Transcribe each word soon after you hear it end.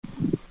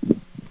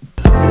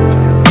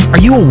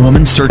you a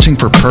woman searching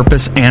for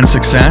purpose and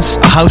success?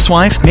 A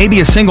housewife?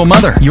 Maybe a single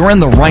mother? You're in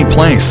the right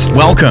place.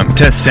 Welcome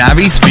to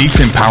Savvy Speaks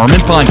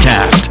Empowerment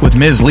Podcast with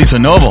Ms. Lisa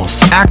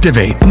Nobles.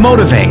 Activate,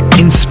 motivate,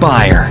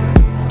 inspire.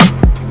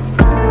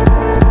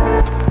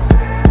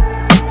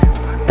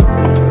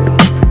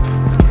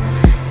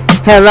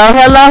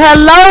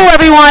 Hello,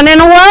 everyone,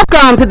 and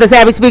welcome to the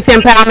Savvy Speaks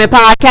Empowerment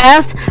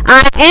Podcast.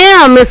 I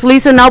am Miss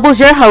Lisa Nobles,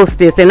 your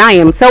hostess, and I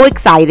am so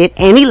excited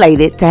and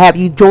elated to have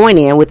you join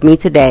in with me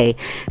today.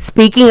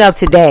 Speaking of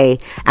today,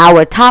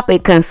 our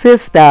topic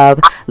consists of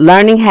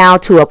learning how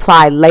to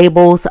apply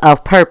labels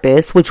of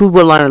purpose, which we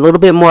will learn a little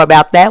bit more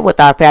about that with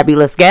our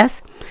fabulous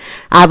guest.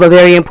 I have a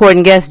very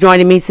important guest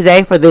joining me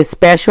today for this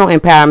special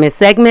empowerment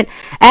segment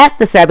at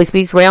the Savvy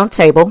Speaks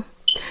Roundtable.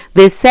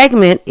 This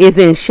segment is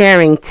in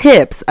sharing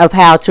tips of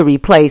how to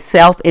replace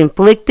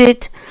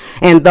self-inflicted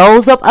and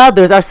those of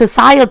others are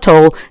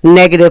societal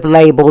negative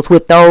labels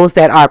with those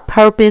that are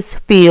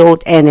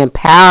purpose-filled and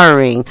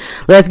empowering.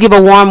 Let's give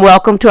a warm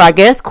welcome to our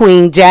guest,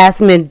 Queen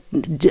Jazzmine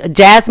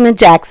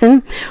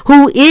Jackson,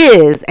 who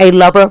is a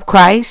lover of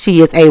Christ.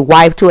 She is a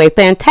wife to a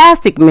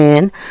fantastic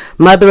man,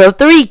 mother of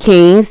 3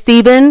 kings,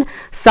 Stephen,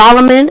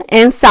 Solomon,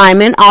 and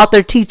Simon,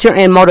 author, teacher,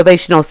 and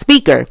motivational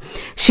speaker.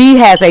 She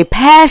has a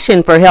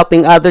passion for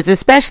helping others,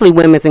 especially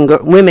women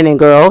and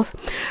girls.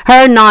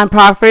 Her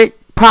nonprofit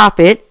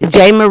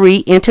J. Marie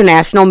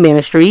International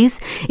Ministries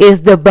is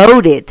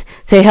devoted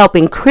to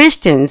helping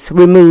Christians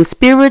remove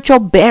spiritual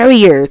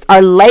barriers,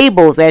 or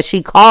labels as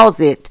she calls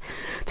it,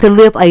 to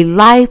live a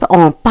life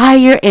on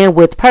fire and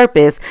with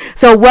purpose.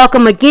 So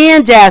welcome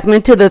again,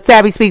 Jazzmine, to the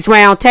Savvy Speaks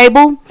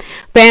Roundtable.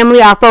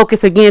 Family, our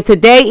focus again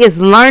today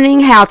is learning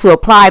how to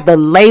apply the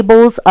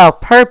labels of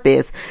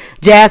purpose.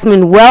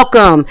 Jazzmine,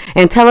 welcome,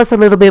 and tell us a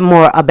little bit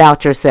more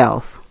about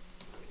yourself.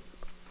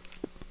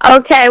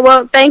 Okay,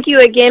 well, thank you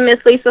again,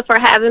 Miss Lisa, for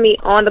having me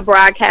on the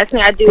broadcasting.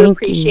 I do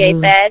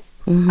appreciate that.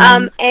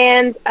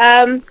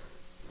 Mm-hmm.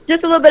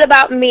 Just a little bit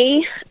about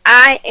me.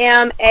 I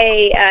am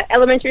a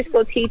elementary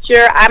school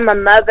teacher. I'm a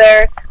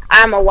mother.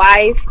 I'm a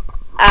wife.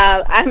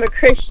 I'm a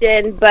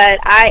Christian, but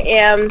I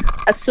am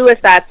a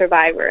suicide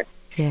survivor.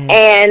 Yes.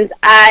 And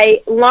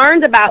I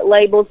learned about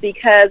labels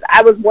because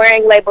I was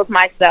wearing labels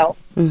myself.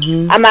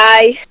 Mm-hmm.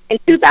 In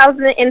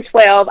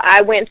 2012,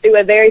 I went through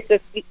a very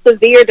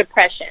severe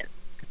depression,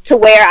 to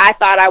where I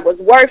thought I was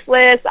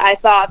worthless. I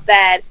thought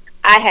that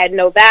I had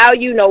no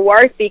value, no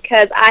worth,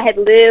 because I had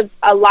lived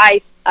a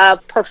life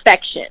of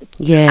perfection.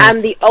 Yes.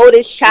 I'm the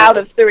oldest child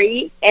of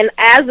 3, and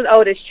as an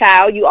oldest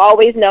child, you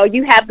always know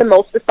you have the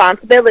most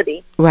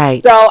responsibility.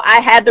 Right. So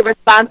I had the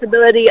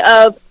responsibility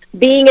of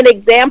being an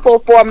example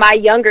for my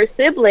younger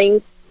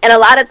siblings, and a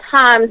lot of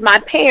times my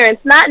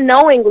parents, not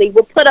knowingly,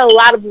 would put a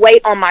lot of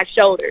weight on my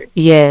shoulders.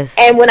 Yes.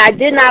 And when I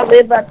did not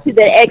live up to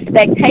the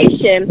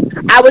expectation,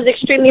 I was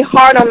extremely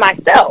hard on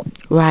myself.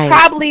 Right.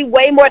 Probably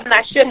way more than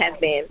I should have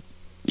been.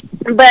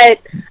 But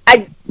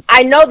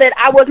I know that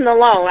I wasn't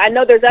alone. I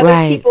know there's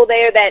other people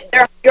there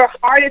that your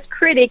hardest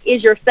critic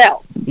is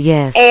yourself.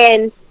 Yes.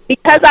 And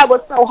because I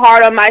was so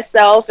hard on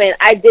myself and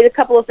I did a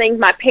couple of things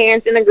my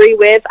parents didn't agree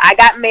with, I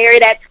got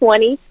married at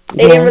 20.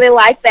 They didn't really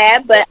like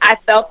that, but I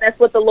felt that's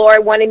what the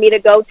Lord wanted me to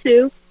go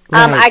to.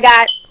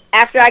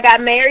 After I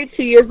got married,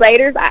 2 years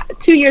later,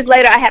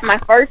 I had my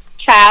first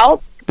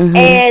child. Mm-hmm.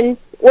 And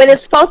when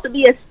it's supposed to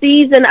be a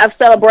season of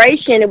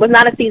celebration, it was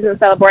not a season of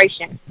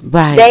celebration.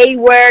 Right. They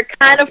were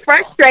kind of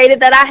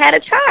frustrated that I had a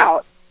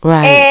child.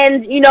 Right.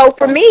 And,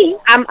 for me,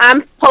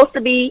 I'm supposed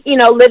to be,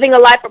 living a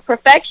life of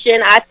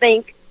perfection. I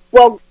think,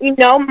 well,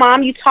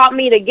 Mom, you taught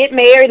me to get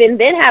married and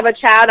then have a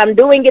child. I'm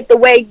doing it the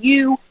way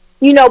you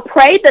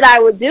prayed that I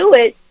would do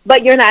it,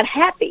 but you're not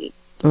happy.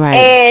 Right.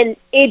 And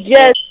it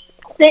just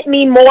sent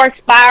me more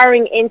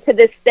spiraling into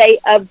this state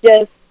of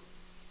just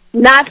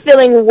not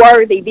feeling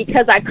worthy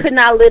because I could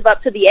not live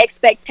up to the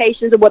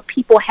expectations of what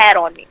people had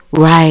on me.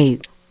 Right.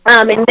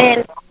 And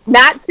then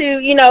not to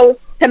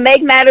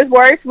make matters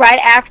worse, right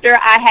after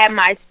I had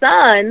my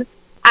son,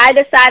 I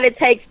decided to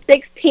take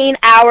 16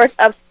 hours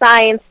of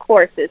science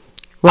courses.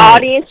 Right.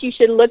 Audience, you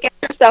should look at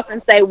yourself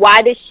and say,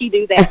 why did she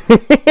do that?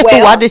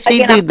 Well, why did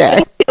she do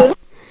that?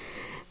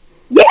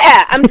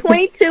 Yeah, I'm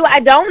 22. I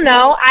don't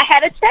know. I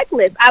had a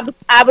checklist.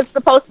 I was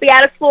supposed to be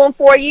out of school in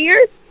 4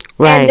 years.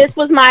 Right. And this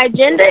was my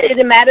agenda. It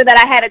didn't matter that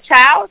I had a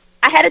child.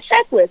 I had a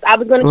checklist. I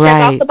was going to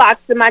check off the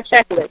boxes in my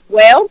checklist.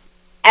 Well,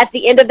 at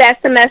the end of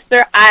that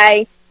semester,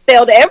 I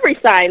failed every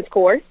science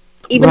course,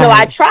 even though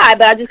I tried,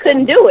 but I just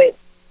couldn't do it.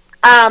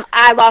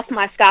 I lost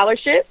my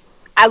scholarship.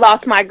 I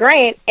lost my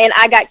grant, and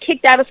I got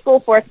kicked out of school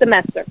for a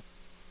semester.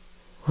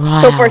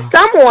 Wow. So for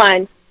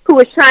someone who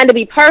is trying to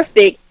be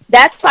perfect,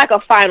 that's like a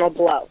final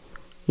blow.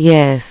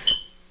 Yes.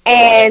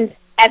 And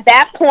at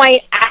that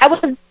point, I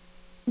was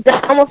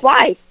done with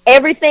life.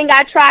 Everything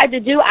I tried to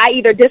do, I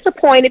either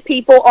disappointed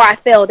people or I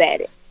failed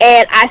at it.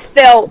 And I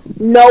felt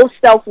no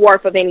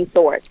self-worth of any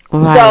sort.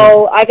 Right.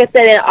 So, like I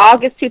said, in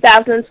August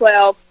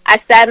 2012,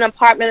 I sat in an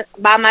apartment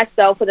by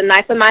myself with a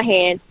knife in my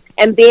hand.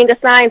 And being a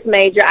science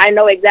major, I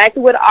know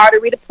exactly what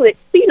artery to put,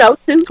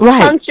 to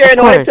puncture in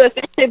order to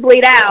efficiently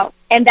bleed out.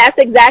 And that's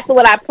exactly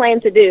what I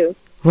plan to do.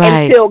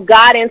 until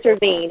God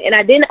intervened. And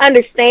I didn't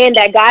understand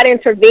that God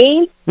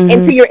intervened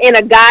until you're in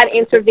a God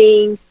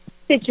intervened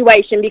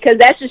situation, because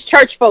that's just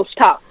church folks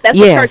talk. That's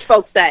what church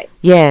folks say.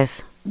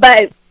 Yes.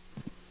 But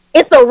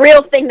it's a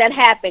real thing that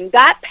happened.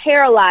 God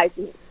paralyzed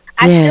me.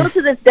 I still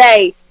to this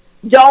day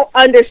don't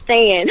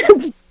understand,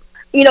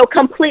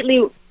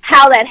 completely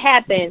how that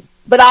happened.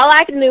 But all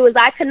I knew is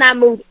I could not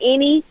move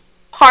any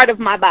part of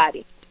my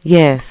body.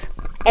 Yes.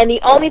 And the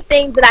only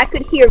thing that I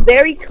could hear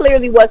very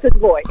clearly was his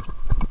voice.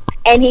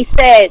 And he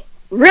said,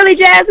 "Really,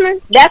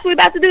 Jazzmine? That's what we're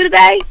about to do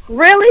today?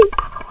 Really?"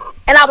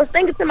 And I was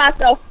thinking to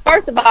myself,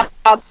 first of all,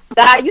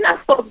 God, you're not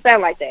supposed to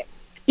sound like that.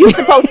 You're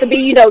supposed to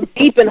be,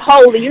 deep and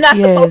holy. You're not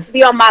supposed to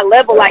be on my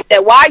level like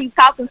that. Why are you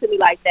talking to me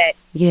like that?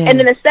 Yes. And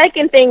then the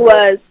second thing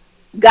was,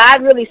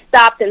 God really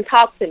stopped and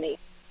talked to me.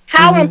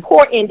 How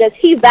important does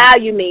he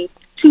value me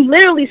to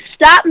literally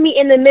stop me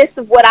in the midst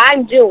of what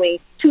I'm doing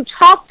to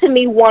talk to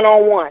me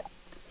one-on-one?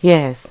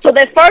 Yes. So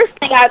the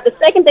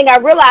second thing I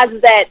realized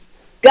is that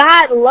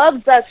God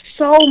loves us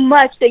so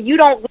much that you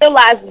don't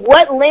realize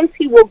what lengths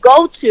he will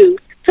go to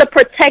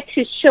protect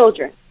his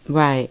children.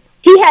 Right.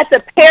 He had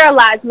to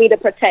paralyze me to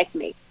protect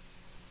me.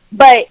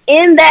 But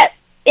in that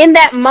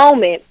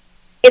moment,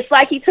 it's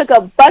like he took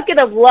a bucket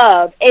of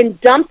love and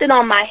dumped it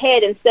on my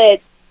head and said,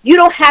 "You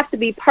don't have to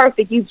be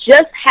perfect. You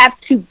just have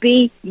to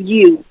be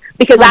you,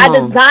 because I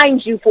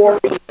designed you for a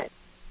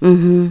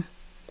reason."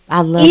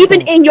 I love Even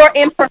that. in your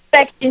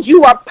imperfections,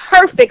 you are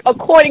perfect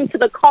according to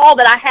the call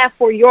that I have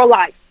for your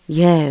life.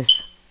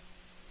 Yes.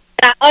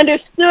 And I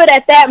understood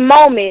at that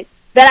moment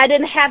that I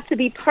didn't have to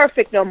be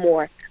perfect no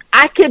more.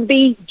 I could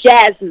be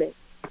Jazzmine.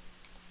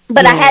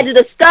 But I had to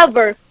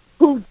discover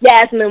who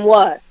Jazzmine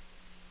was.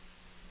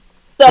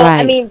 So,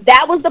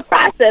 that was the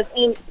process.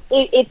 And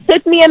it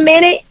took me a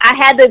minute. I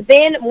had to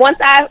then, once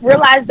I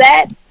realized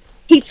that,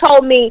 he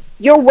told me,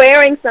 "You're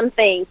wearing some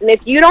things. And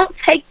if you don't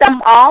take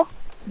them off,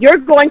 you're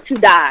going to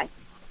die."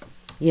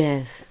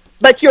 Yes.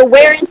 But you're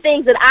wearing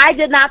things that I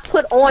did not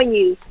put on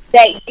you,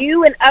 that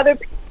you and other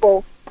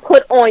people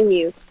put on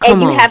you.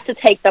 And you have to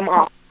take them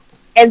off.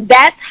 And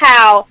that's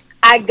how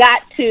I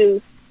got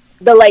to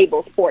the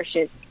labels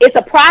portion. It's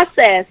a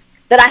process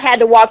that I had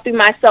to walk through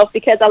myself,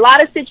 because a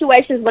lot of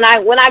situations when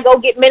I go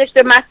get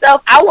ministered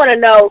myself, I want to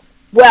know,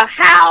 well,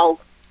 how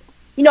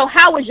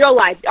was your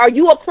life? Are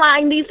you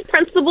applying these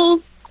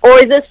principles? Or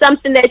is this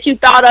something that you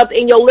thought of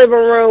in your living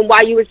room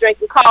while you were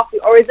drinking coffee?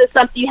 Or is this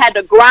something you had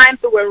to grind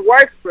through and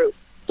work through?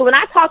 So when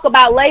I talk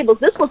about labels,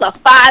 this was a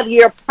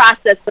 5-year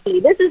process for me.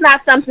 This is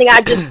not something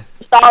I just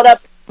thought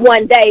up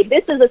one day.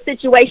 This is a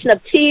situation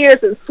of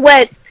tears and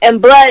sweat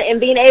and blood and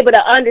being able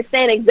to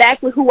understand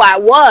exactly who I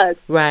was.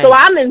 Right. So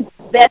I'm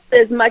invested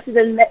as much as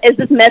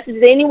this message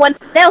as anyone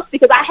else,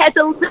 because I had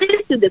to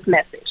listen to this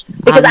message.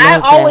 Because I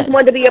always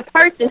wanted to be a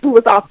person who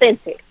was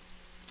authentic.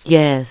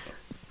 Yes.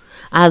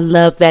 I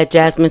love that,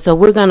 Jazzmine. So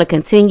we're going to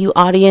continue,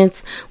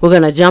 audience. We're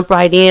going to jump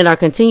right in, or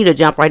continue to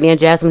jump right in.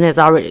 Jazzmine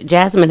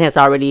has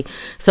already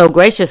so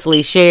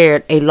graciously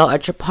shared a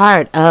large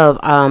part of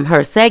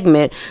her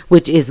segment,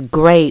 which is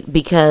great,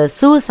 because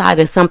suicide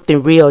is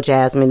something real,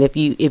 Jazzmine,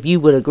 if you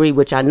would agree,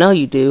 which I know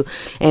you do.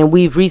 And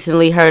we've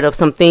recently heard of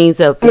some things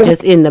of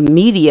just in the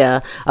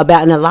media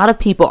about, and a lot of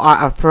people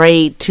are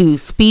afraid to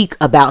speak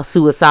about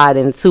suicide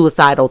and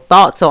suicidal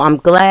thoughts. So I'm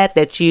glad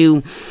that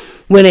you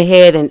went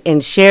ahead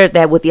and shared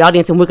that with the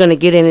audience, and we're going to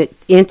get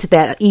into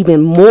that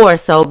even more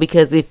so,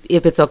 because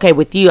if it's okay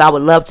with you, I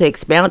would love to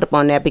expound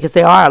upon that, because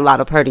there are a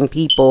lot of hurting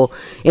people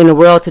in the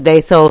world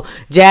today. So,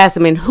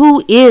 Jazzmine,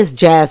 who is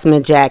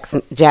Jazzmine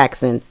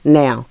Jackson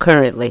now,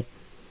 currently?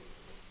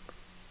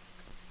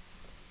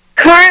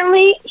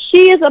 Currently,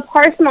 she is a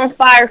person on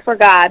fire for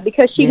God,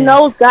 because she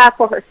knows God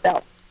for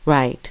herself.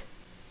 Right.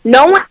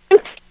 No one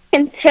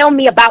can tell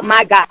me about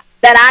my God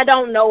that I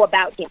don't know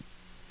about him.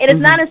 And it's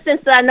not a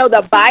sense that I know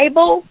the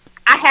Bible.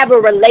 I have a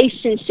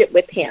relationship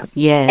with him.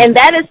 Yes. And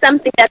that is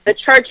something that the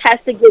church has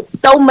to get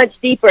so much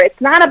deeper. It's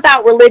not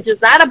about religion.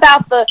 It's not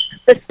about the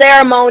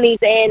ceremonies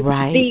and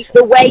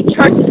the way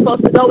church is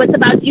supposed to go. It's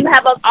about you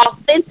have an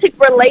authentic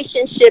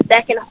relationship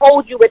that can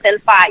hold you within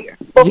fire.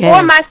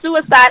 Before my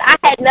suicide, I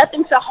had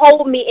nothing to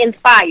hold me in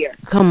fire.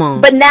 Come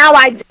on. But now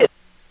I do.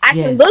 I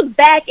can look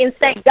back and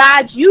say,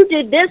 God, you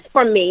did this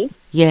for me.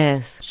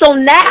 Yes. So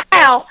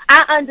now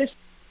I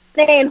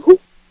understand who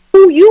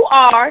you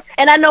are,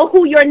 and I know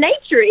who your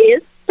nature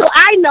is, so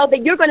I know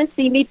that you're going to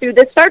see me through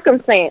this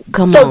circumstance.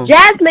 So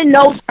Jazzmine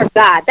knows her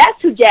God.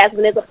 That's who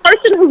Jazzmine is, a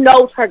person who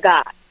knows her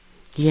God.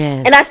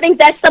 Yes. And I think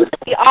that's something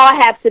we all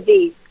have to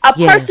be, a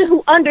person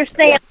who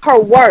understands her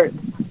worth.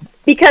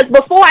 Because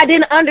before I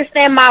didn't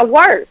understand my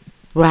worth,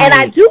 and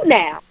I do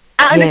now.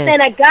 I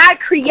understand that God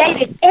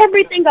created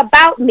everything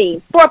about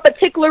me for a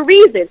particular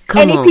reason.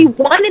 If he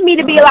wanted me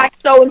to be like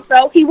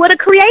so-and-so, he would have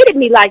created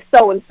me like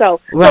so-and-so.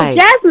 Right.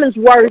 So Jazzmine's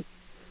worth.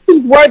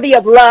 She's worthy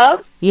of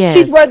love. Yes.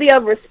 She's worthy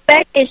of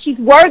respect, and she's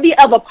worthy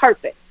of a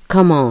purpose.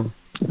 Come on.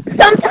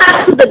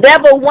 Sometimes the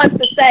devil wants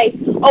to say,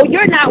 "Oh,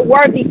 you're not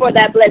worthy for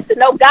that blessing."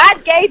 No,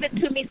 God gave it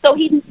to me, so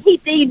he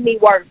deemed me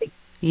worthy.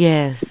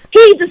 Yes.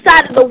 He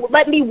decided to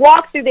let me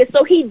walk through this,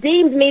 so he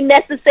deemed me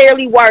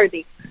necessarily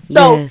worthy.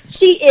 So Yes.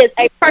 she is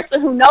a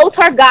person who knows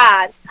her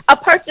God, a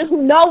person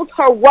who knows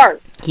her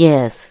worth,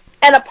 Yes.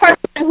 and a person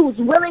who's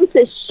willing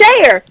to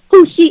share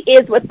who she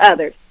is with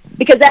others.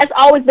 Because that's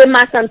always been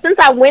my son. Since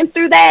I went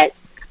through that,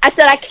 I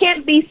said I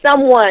can't be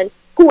someone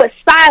who is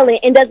silent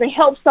and doesn't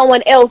help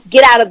someone else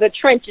get out of the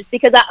trenches,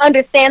 because I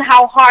understand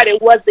how hard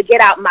it was to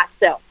get out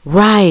myself.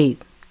 Right.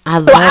 I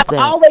love So that. I've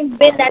always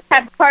been that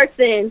type of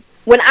person.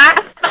 When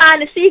I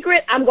find a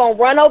secret, I'm going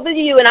to run over to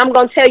you and I'm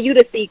going to tell you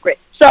the secret.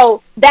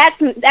 So that's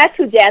who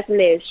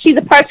Jazzmine is. She's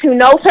a person who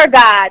knows her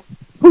God,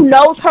 who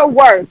knows her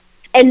worth,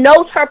 and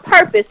knows her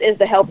purpose is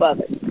to help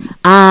others.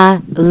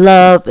 I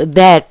love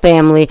that,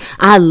 family.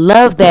 I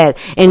love that.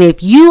 And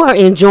if you are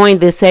enjoying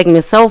this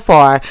segment so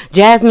far,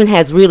 Jazzmine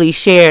has really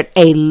shared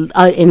an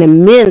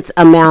immense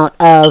amount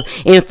of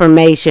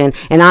information,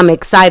 and I'm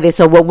excited.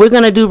 So what we're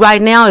going to do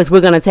right now is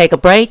we're going to take a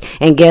break,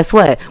 and guess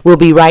what? We'll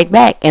be right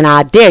back, and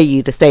I dare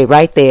you to stay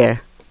right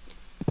there.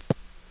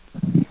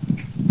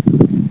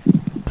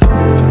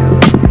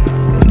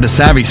 The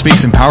Savvy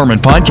Speaks Empowerment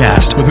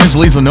Podcast with Ms.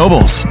 Lisa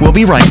Nobles. We'll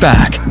be right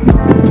back.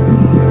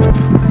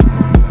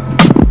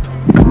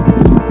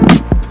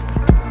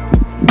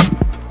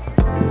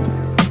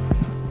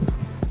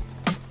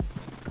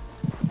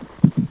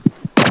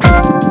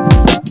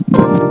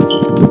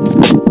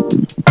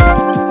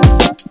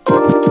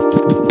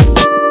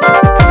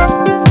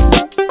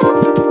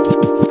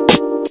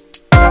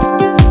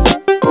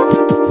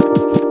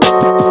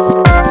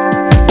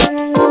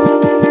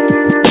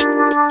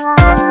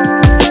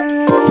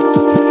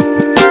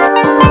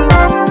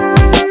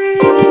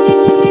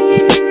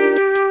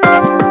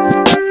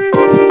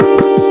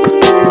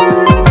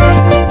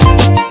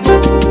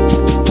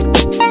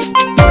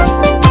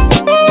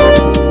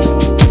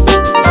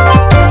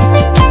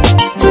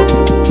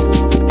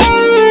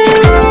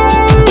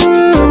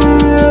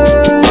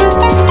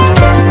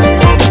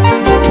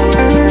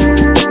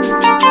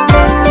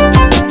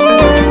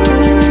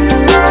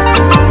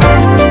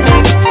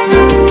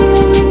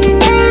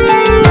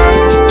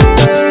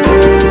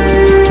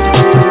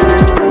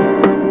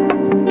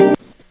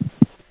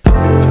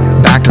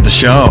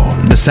 Show,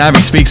 the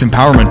Savvy Speaks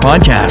Empowerment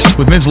Podcast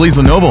with Ms.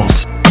 Lisa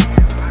Nobles.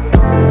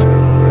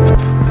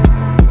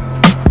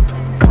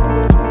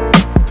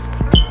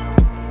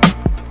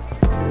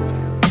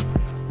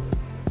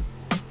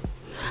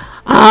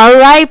 All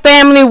right,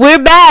 family,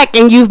 we're back,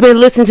 and you've been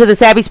listening to the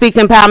Savvy Speaks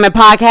Empowerment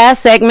Podcast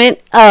segment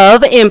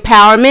of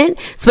empowerment.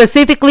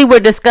 Specifically, we're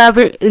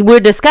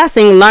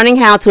discussing learning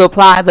how to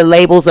apply the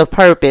labels of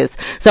purpose.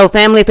 So,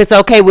 family, if it's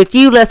okay with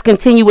you, let's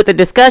continue with the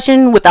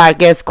discussion with our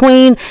guest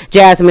queen,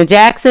 Jazzmine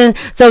Jackson.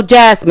 So,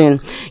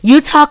 Jazzmine,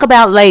 you talk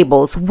about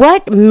labels.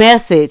 What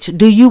message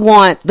do you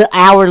want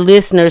our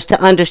listeners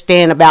to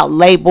understand about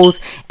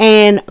labels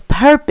and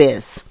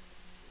purpose?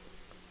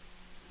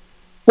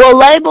 Well,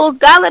 labels,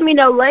 God let me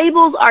know,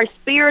 labels are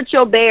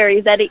spiritual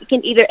barriers that it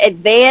can either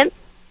advance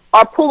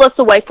or pull us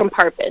away from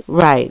purpose.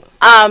 Right.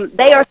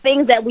 They are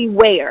things that we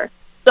wear.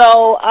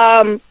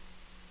 So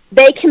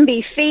they can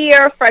be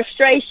fear,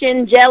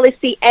 frustration,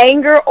 jealousy,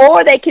 anger,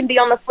 or they can be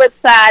on the flip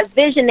side,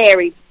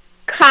 visionary,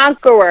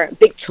 conqueror,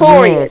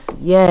 victorious.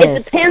 Yes.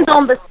 It depends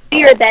on the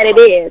spirit that it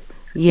is.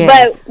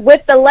 Yes. But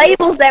with the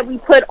labels that we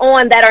put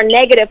on that are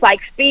negative, like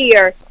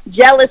fear,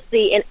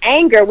 jealousy, and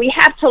anger, we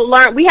have to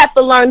learn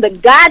the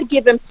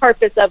God-given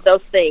purpose of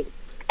those things.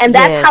 And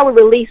that's how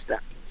we release them.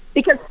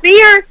 Because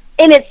fear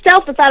in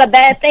itself is not a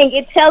bad thing.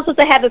 It tells us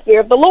to have the fear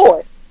of the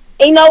Lord.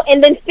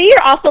 And then fear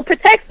also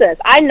protects us.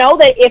 I know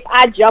that if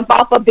I jump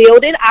off a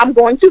building, I'm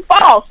going to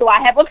fall. So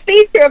I have a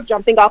fear of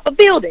jumping off a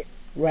building.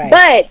 Right.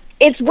 But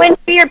it's when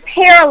fear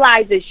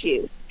paralyzes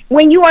you,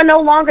 when you are no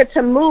longer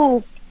to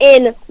move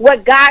in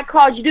what God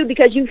calls you to do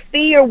because you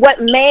fear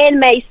what man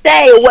may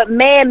say or what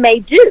man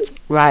may do.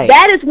 Right.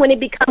 That is when it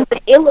becomes an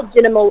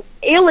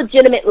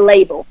illegitimate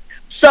label.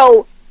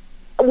 So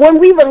when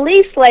we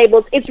release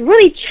labels, it's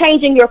really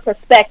changing your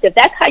perspective.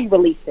 That's how you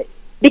release it.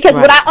 Because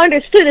what I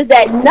understood is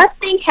that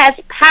nothing has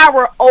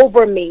power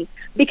over me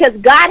because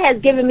God has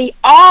given me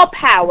all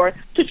power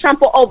to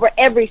trample over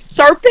every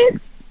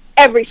serpent,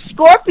 every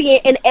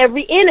scorpion, and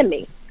every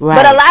enemy. Right.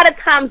 But a lot of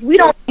times we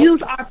don't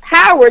use our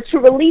power to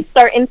release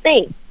certain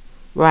things.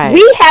 Right.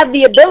 We have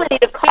the ability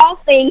to call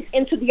things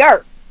into the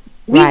earth.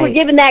 We were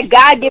given that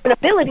God-given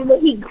ability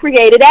when he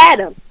created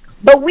Adam.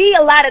 But we,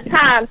 a lot of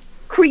times,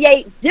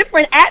 create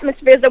different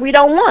atmospheres that we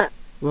don't want.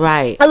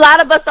 Right. A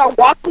lot of us are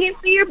walking in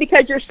fear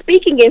because you're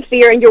speaking in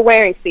fear and you're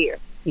wearing fear.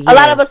 Yes. A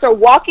lot of us are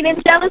walking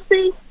in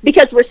jealousy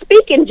because we're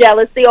speaking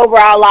jealousy over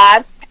our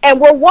lives,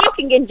 and we're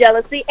walking in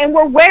jealousy and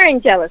we're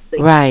wearing jealousy.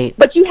 Right.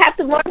 But you have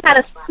to learn how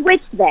to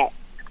switch that.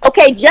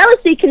 Okay,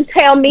 jealousy can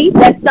tell me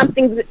that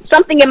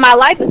something in my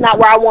life is not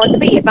where I want to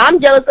be. If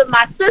I'm jealous of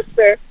my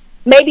sister,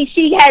 maybe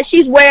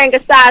she's wearing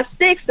a size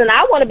 6 and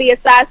I want to be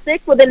a size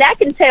 6, well then that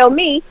can tell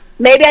me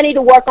maybe I need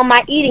to work on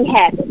my eating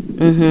habits.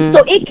 Mm-hmm.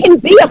 So it can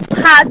be a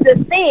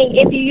positive thing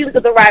if you use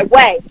it the right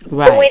way.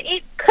 Right. But when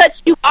it cuts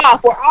you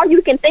off or all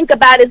you can think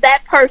about is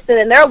that person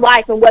and their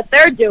life and what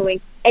they're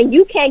doing, and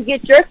you can't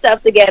get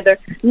yourself together,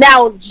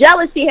 now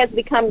jealousy has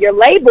become your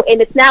label,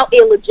 and it's now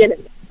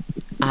illegitimate.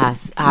 I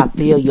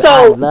feel you. So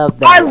I love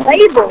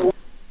that.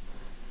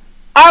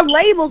 Our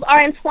labels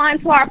are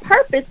entwined to our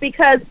purpose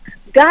because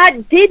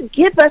God did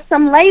give us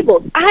some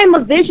labels. I'm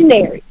a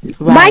visionary.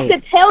 Right.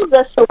 Micah tells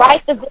us to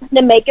write the vision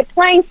and make it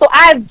plain. So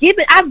I've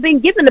been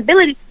given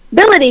the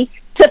ability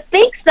to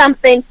think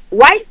something,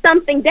 write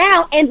something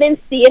down, and then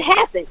see it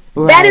happen.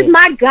 Right. That is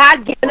my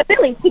God-given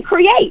ability to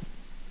create.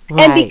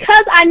 Right. And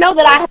because I know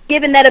that I have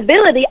given that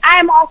ability, I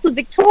am also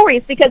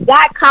victorious because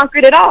God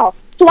conquered it all.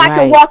 So I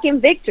can walk in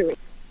victory.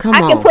 I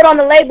can put on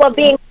the label of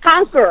being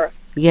conqueror.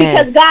 Yes.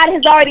 Because God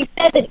has already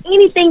said that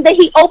anything that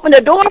he opened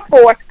a door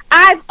for,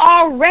 I've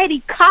already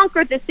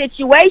conquered the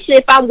situation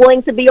if I'm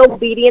willing to be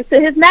obedient to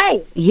his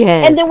name.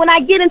 Yes. And then when I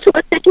get into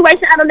a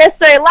situation I don't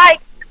necessarily like,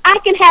 I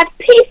can have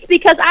peace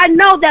because I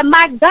know that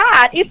my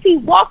God, if he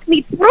walks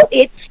me through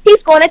it,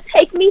 he's going to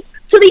take me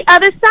to the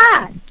other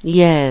side.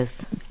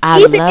 Yes.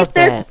 I Even love if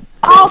there's that.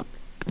 all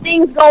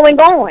things going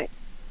on.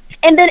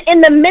 And then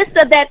in the midst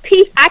of that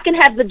peace, I can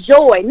have the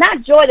joy.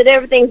 Not joy that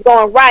everything's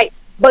going right,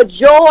 but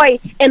joy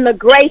in the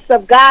grace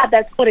of God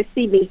that's going to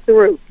see me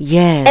through.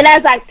 Yes. And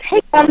as I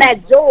take on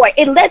that joy,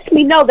 it lets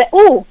me know that,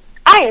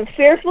 I am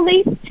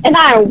fearfully and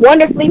I am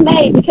wonderfully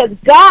made because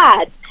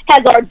God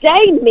has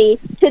ordained me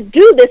to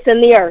do this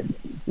in the earth.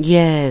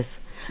 Yes.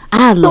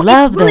 I So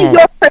love it's really that.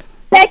 your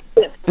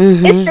perspective.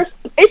 Mm-hmm.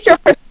 It's your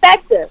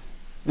perspective.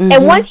 Mm-hmm.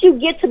 And once you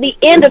get to the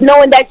end of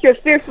knowing that you're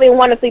fearfully and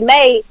wonderfully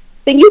made,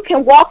 then you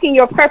can walk in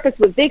your purpose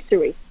with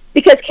victory.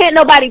 Because can't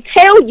nobody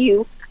tell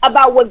you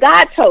about what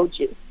God told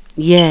you.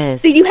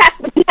 Yes. So you have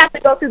to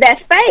go through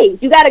that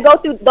phase. You got to go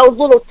through those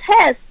little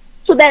tests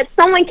so that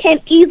someone can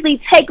easily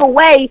take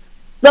away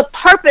the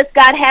purpose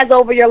God has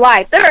over your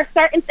life. There are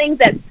certain things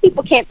that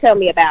people can't tell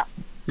me about.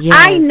 Yes.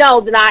 I know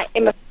that I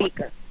am a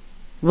speaker.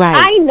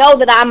 Right. I know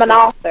that I'm an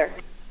author.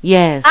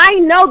 Yes. I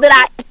know that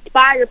I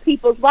inspire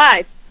people's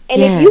lives.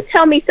 And Yes. if you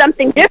tell me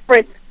something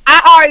different,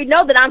 I already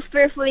know that I'm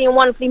fearfully and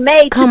wonderfully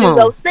made to do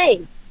those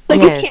things. So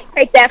Yes. you can't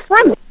take that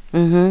from me.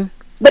 Mm-hmm.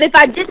 But if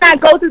I did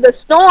not go through the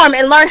storm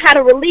and learn how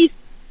to release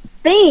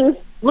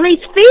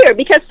fear,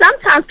 because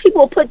sometimes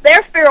people put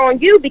their fear on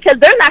you because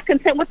they're not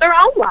content with their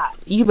own lives.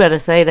 You better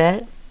say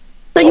that.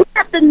 So you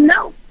have to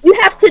know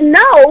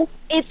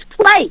its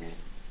place.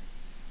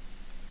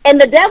 And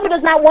the devil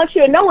does not want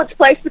you to know its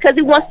place because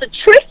he wants to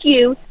trick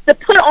you to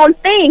put on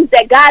things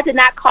that God did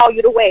not call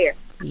you to wear.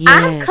 Yes.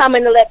 I'm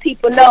coming to let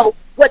people know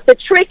what the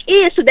trick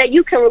is so that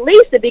you can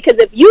release it, because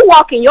if you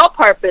walk in your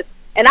purpose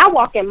and I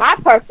walk in my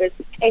purpose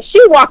and she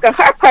walk in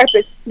her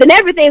purpose, then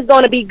everything's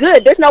going to be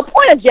good. There's no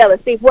point of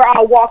jealousy if we're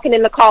all walking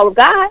in the call of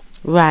God.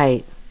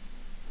 Right.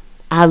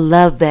 I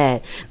love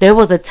that. There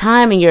was a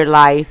time in your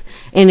life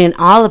and in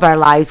all of our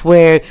lives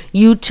where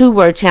you too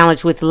were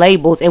challenged with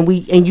labels, and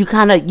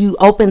you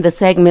opened the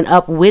segment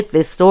up with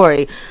this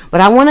story.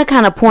 But I want to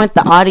kind of point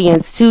the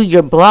audience to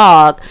your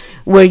blog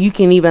where you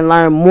can even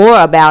learn more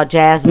about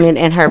Jazzmine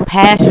and her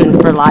passion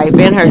for life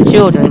and her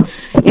children.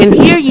 And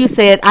here you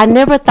said, I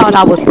never thought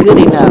I was good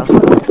enough,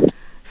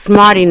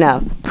 smart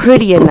enough,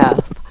 pretty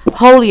enough,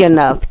 holy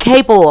enough,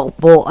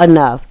 capable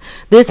enough.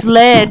 This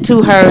led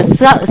to her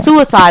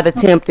suicide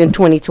attempt in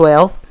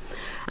 2012.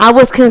 I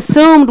was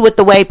consumed with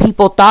the way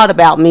people thought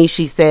about me,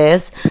 she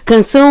says,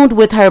 consumed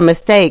with her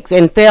mistakes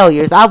and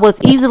failures. I was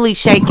easily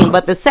shaken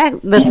by the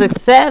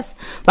success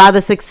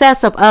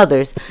of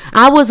others.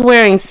 I was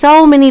wearing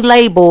so many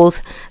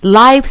labels,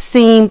 life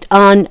seemed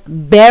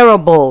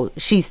unbearable,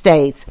 she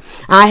states.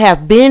 I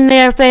have been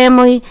there,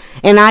 family,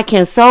 and I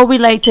can so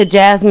relate to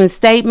Jazzmine's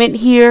statement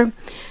here.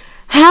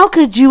 How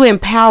could you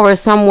empower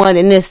someone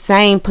in this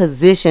same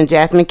position,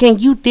 Jazzmine? Can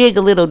you dig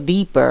a little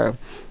deeper?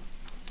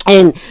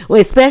 And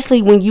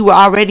especially when you were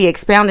already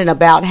expounding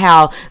about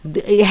how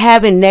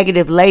having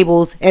negative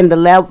labels and the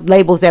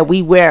labels that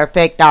we wear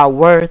affect our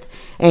worth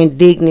and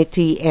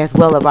dignity as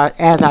well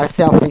as our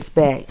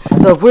self-respect.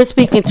 So if we're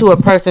speaking to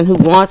a person who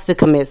wants to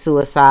commit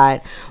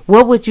suicide,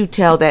 what would you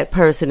tell that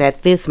person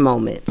at this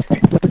moment?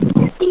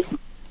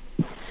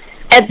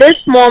 At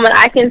this moment,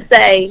 I can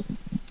say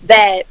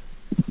that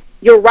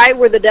you're right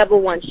where the devil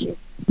wants you.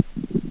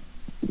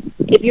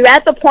 If you're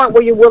at the point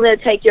where you're willing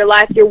to take your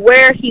life, you're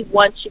where he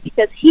wants you,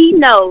 because he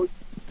knows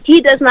he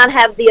does not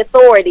have the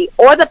authority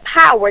or the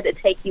power to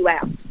take you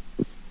out.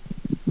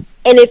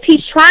 And if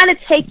he's trying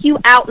to take you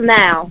out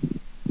now,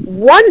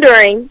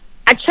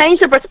 I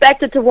changed the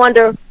perspective to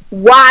wonder,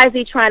 why is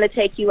he trying to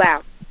take you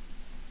out?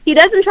 He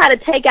doesn't try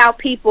to take out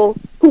people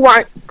who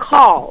aren't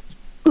called,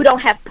 who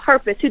don't have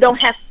purpose, who don't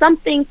have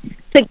something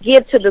to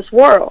give to this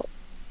world.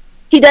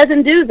 He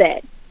doesn't do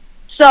that.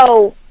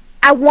 So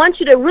I want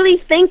you to really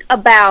think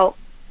about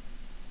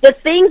the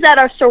things that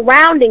are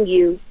surrounding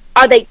you.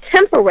 Are they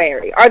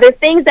temporary? Are there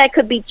things that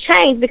could be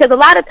changed? Because a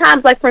lot of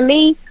times, like for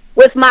me,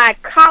 with my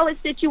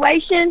college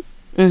situation,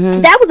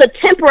 that was a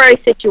temporary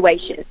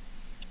situation.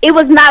 It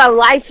was not a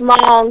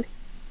lifelong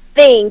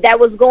thing that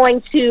was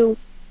going to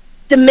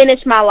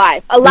diminish my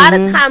life. A lot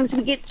of times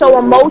we get so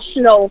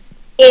emotional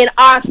in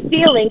our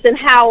feelings and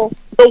how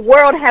the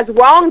world has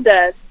wronged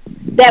us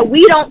that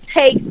we don't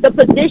take the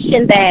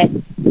position that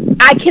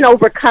I can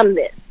overcome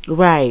this.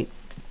 Right.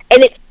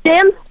 And it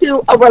stems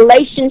to a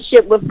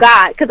relationship with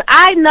God, because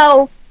I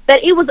know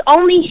that it was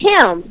only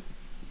Him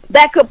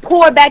that could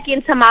pour back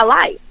into my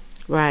life.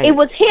 Right. It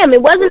was Him.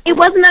 It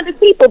wasn't other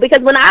people,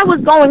 because when I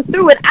was going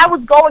through it, I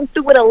was going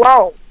through it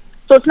alone.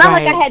 So it's not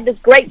like I had this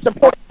great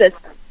support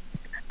system.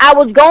 I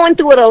was going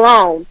through it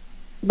alone.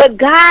 But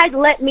God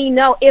let me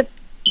know if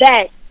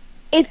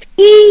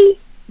He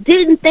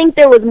didn't think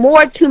there was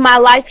more to my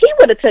life, He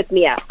would have took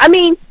me out. I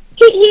mean,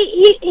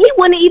 He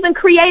wouldn't have even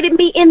created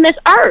me in this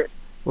earth.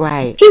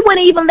 Right. He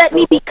wouldn't even let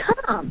me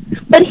become.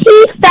 But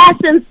He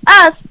fastens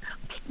us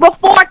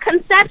before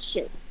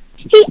conception.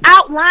 He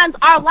outlines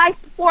our life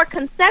before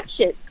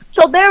conception.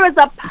 So there is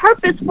a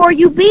purpose for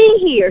you being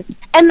here.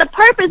 And the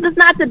purpose is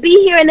not to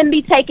be here and then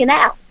be taken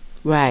out.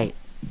 Right.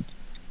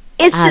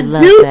 It's to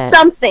do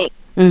something.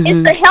 Mm-hmm.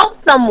 It's to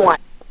help someone.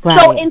 Right.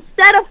 So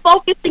instead of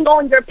focusing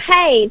on your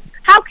pain,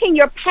 how can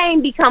your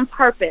pain become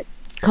purpose?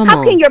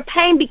 How can your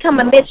pain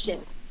become a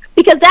mission?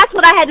 Because that's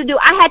what I had to do.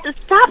 I had to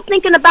stop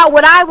thinking about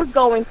what I was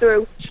going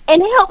through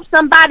and help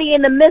somebody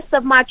in the midst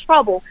of my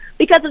trouble.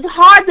 Because it's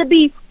hard to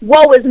be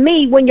woe is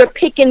me when you're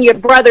picking your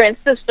brother and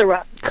sister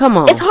up. Come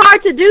on. It's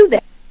hard to do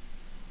that.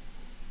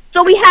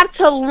 So we have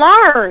to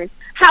learn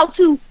how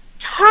to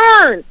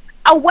turn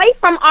away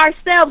from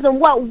ourselves and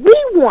what we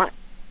want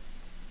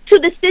to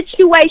the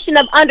situation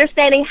of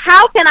understanding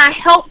how can I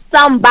help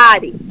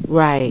somebody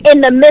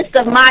in the midst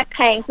of my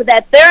pain so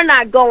that they're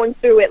not going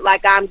through it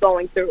like I'm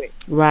going through it.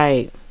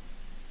 Right.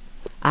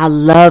 I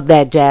love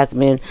that,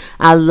 Jazzmine.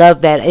 I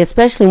love that,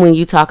 especially when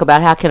you talk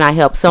about how can I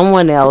help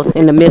someone else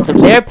in the midst of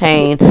their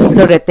pain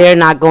so that they're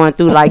not going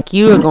through like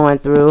you are going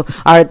through,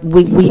 or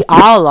we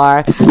all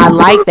are. I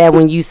like that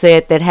when you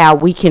said that how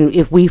we can,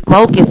 if we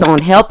focus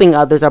on helping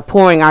others or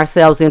pouring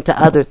ourselves into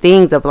other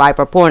things of life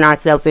or pouring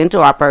ourselves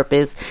into our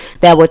purpose,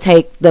 that will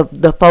take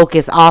the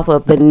focus off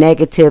of the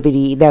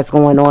negativity that's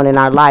going on in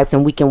our lives,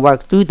 and we can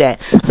work through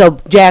that. So,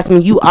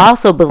 Jazzmine, you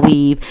also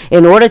believe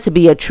in order to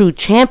be a true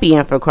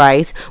champion for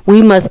Christ,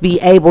 we must be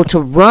able to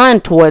run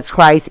towards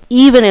Christ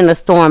even in a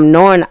storm,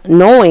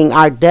 knowing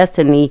our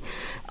destiny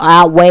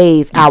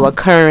outweighs our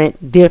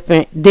current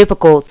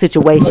difficult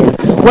situation.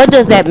 What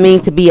does that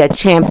mean to be a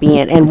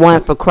champion and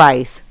one for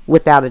Christ,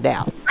 without a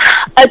doubt?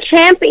 A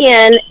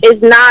champion is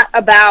not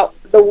about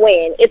the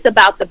win. It's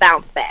about the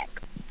bounce back.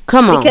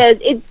 Come on. Because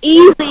it's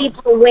easy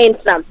to win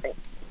something.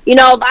 You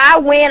know, if I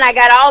win, I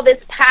got all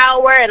this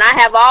power and I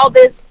have all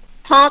this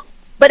pump.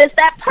 But it's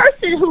that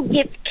person who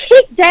gets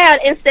kicked down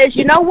and says,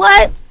 you know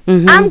what?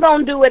 Mm-hmm. I'm going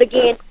to do it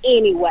again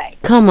anyway.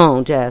 Come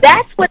on, Jazzmine.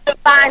 That's what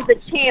defines a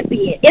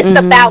champion. It's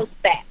the bounce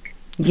back.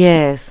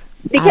 Yes.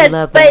 Because, I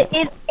love that.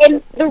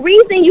 And the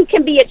reason you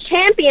can be a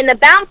champion, the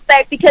bounce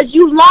back, because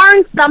you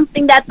learned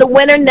something that the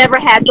winner never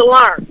had to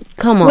learn.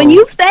 Come on. When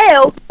you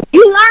fail,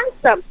 you learn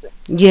something.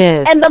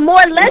 Yes. And the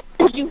more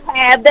lessons you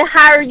have, the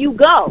higher you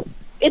go.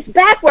 It's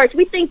backwards.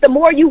 We think the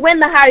more you win,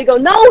 the higher you go.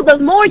 No, the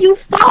more you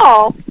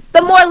fall,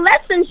 the more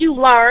lessons you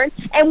learn.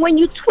 And when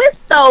you twist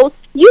those,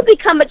 you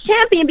become a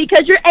champion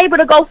because you're able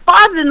to go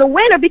farther than the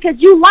winner because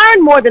you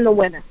learn more than the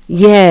winner.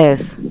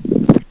 Yes.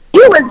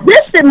 You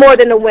resisted more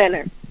than the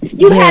winner.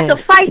 You had to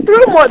fight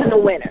through more than the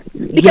winner.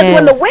 Because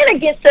when the winner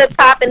gets to the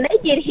top and they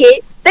get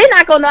hit, they're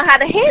not going to know how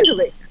to handle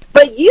it.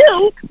 But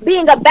you,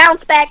 being a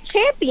bounce-back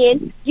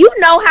champion, you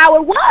know how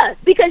it was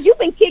because you've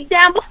been kicked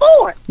down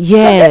before.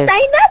 Yes. So this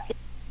ain't nothing.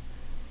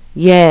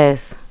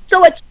 Yes.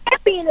 So a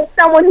champion is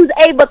someone who's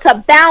able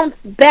to bounce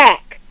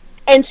back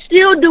and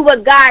still do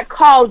what God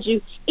called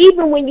you,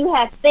 even when you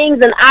have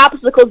things and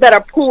obstacles that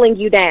are pulling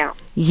you down.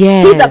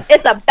 Yes.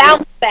 It's a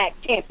bounce back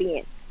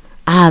champion.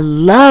 I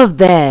love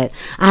that.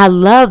 I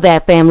love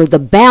that, family. The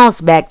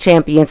bounce back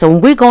champion. So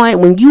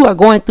when you are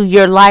going through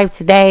your life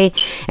today,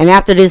 and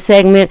after this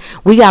segment,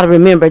 we got to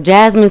remember,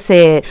 Jazzmine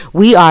said,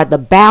 we are the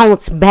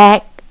bounce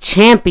back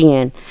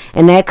champion,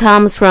 and that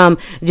comes from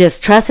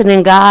just trusting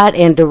in God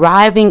and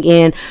deriving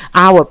in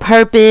our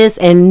purpose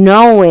and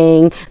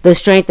knowing the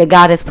strength that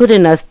God has put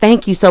in us.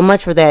 Thank you so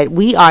much for that.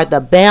 We are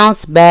the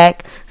bounce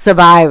back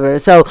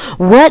survivors. So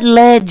what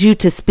led you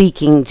to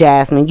speaking,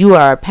 Jazzmine? You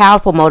are a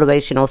powerful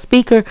motivational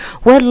speaker.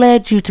 What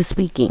led you to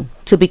speaking,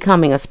 to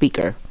becoming a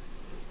speaker?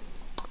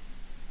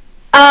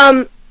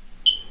 What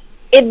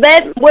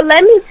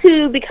led me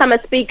to become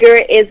a speaker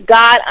is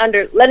God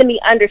letting me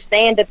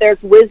understand that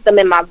there's wisdom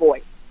in my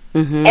voice.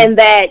 Mm-hmm. And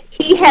that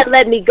He had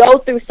let me go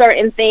through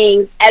certain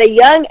things at a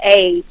young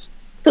age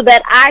so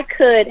that I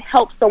could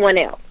help someone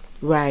else.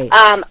 Right.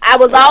 I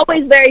was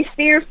always very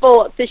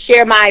fearful to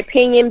share my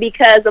opinion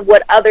because of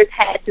what others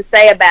had to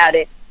say about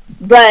it.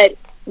 But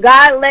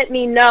God let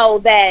me know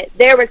that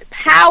there was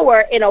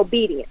power in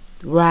obedience.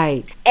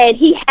 Right. And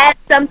He had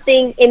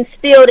something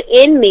instilled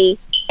in me,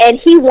 and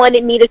He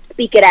wanted me to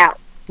speak it out.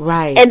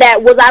 Right. And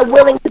that, was I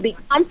willing to be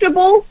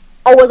comfortable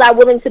or was I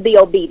willing to be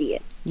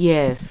obedient?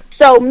 Yes.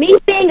 So me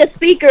being a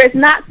speaker is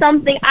not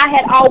something I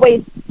had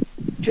always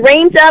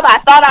dreamed of. I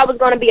thought I was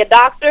going to be a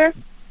doctor.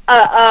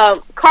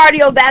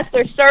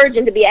 cardiovascular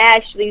surgeon to be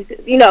actually,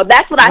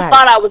 that's what I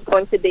thought I was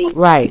going to be.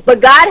 Right.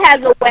 But God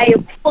has a way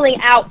of pulling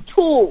out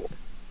tools.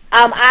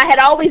 I had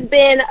always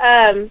been,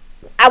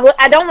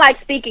 I don't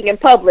like speaking in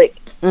public,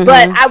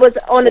 but I was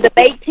on the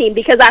debate team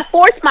because I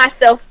forced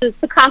myself to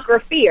conquer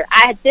fear.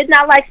 I did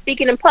not like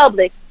speaking in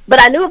public,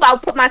 but I knew if I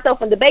would put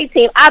myself on the debate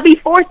team, I'd be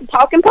forced to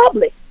talk in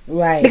public.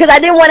 Right. Because I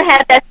didn't want to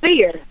have that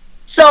fear.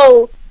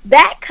 So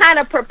that kind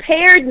of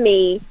prepared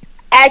me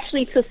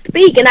actually to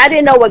speak, and I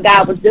didn't know what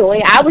God was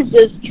doing. I was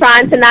just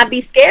trying to not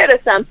be scared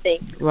of something.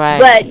 Right.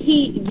 But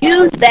he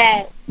used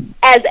that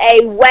as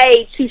a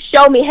way to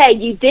show me, hey,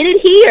 you did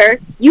it here,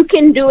 you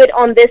can do it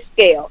on this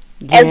scale,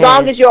 as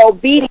long as you're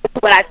obedient to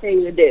what I tell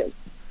you to do.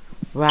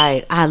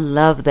 Right. I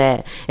love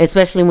that.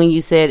 Especially when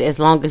you said as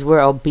long as we're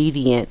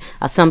obedient.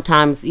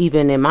 Sometimes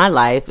even in my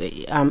life,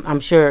 I'm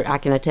sure I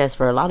can attest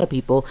for a lot of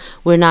people,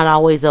 we're not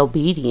always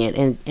obedient,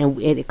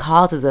 and it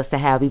causes us to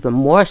have even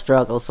more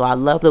struggle. So I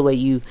love the way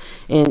you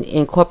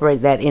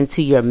incorporate that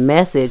into your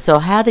message. So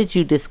how did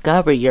you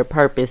discover your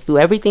purpose through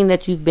everything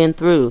that you've been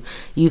through?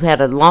 You've had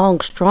a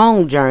long,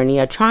 strong journey,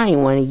 a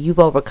trying one, and you've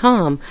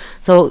overcome.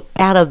 So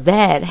out of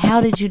that,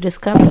 how did you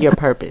discover your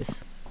purpose?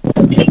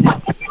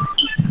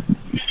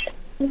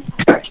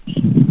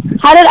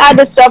 How did I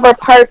discover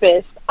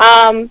purpose?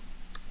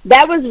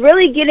 That was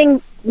really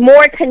getting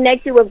more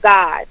connected with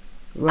God.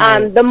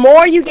 Right. The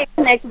more you get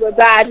connected with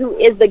God, who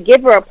is the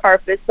giver of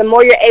purpose, the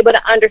more you're able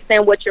to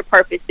understand what your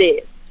purpose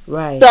is.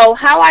 Right. So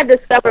how I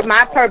discovered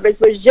my purpose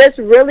was just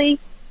really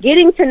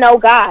getting to know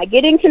God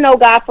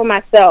for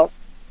myself.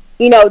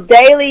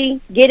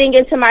 Daily getting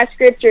into my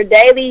scripture,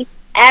 daily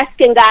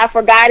asking God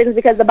for guidance,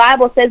 because the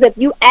Bible says if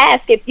you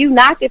ask, if you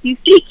knock, if you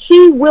seek,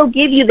 he will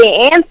give you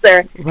the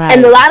answer. Right.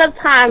 And a lot of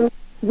times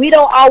we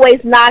don't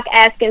always knock,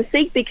 ask, and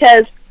seek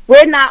because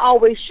we're not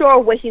always sure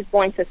what he's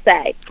going to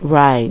say.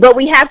 Right. But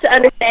we have to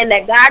understand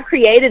that God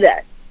created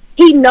us.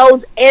 He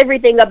knows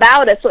everything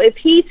about us. So if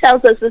he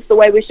tells us this is the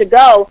way we should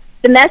go,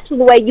 then that's the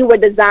way you were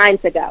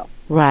designed to go.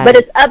 Right. But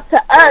it's up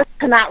to us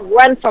to not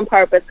run from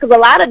purpose, because a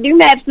lot of you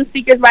have some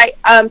speakers,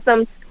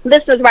 some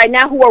listeners right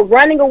now who are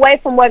running away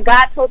from what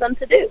God told them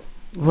to do.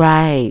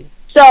 Right.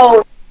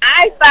 So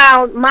I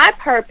found my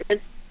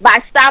purpose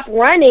by stop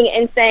running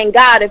and saying,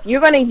 God, if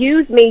you're going to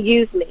use me,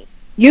 use me.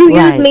 You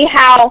use me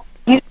how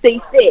you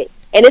see fit.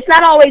 And it's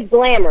not always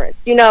glamorous,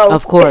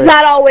 Of course. It's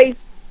not always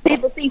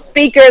people see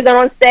speakers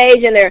on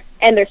stage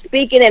and they're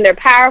speaking and they're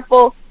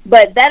powerful,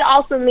 but that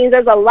also means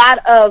there's a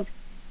lot of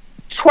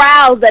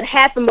trials that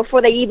happen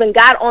before they even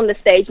got on the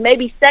stage.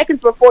 Maybe seconds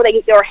before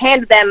they were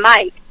handed that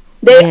mic,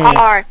 they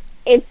are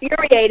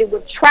infuriated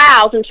with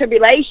trials and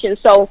tribulations.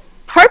 So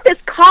purpose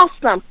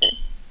costs something.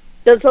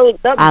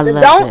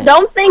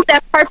 Don't think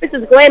that purpose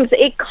is glamorous.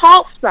 It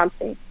costs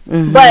something,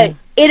 but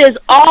it is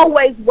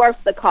always worth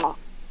the cost.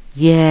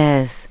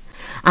 Yes.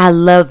 I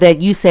love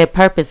that you said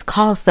purpose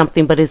costs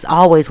something, but it's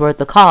always worth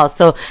the cost.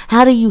 So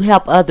how do you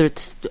help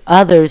others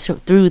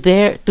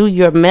through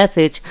your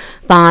message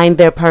find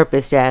their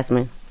purpose,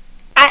 Jazzmine?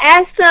 I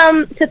ask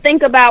them to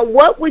think about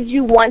what would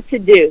you want to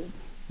do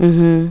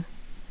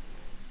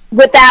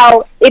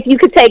without, if you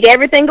could take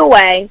everything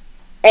away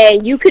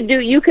and you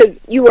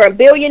were a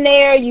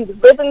billionaire, you were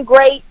living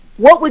great,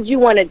 what would you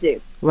want to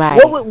do? Right.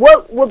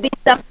 What would be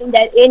something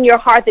that in your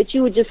heart that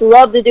you would just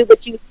love to do,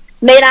 but you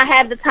may not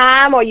have the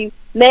time, or you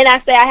may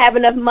not say I have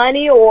enough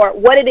money, or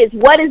what it is.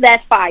 What is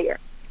that fire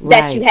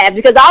that you have?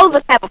 Because all of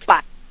us have a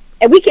fire.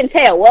 And we can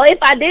tell, well, if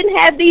I didn't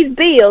have these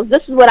bills,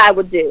 this is what I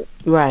would do.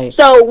 Right.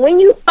 So when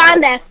you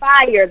find that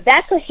fire,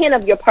 that's a hint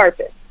of your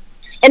purpose.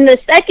 And the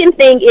second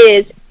thing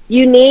is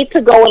you need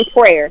to go in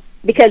prayer,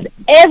 because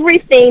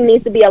everything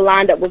needs to be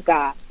aligned up with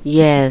God.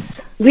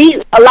 Yes.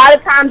 A lot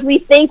of times we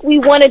think we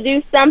want to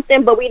do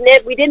something, but we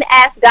didn't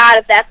ask God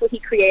if that's what he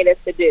created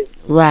us to do.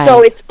 Right.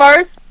 So it's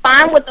first,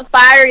 find what the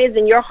fire is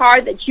in your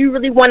heart that you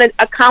really want to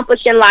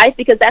accomplish in life,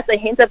 because that's a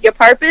hint of your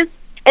purpose.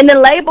 And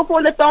then lay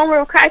before the throne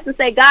room of Christ and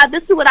say, God,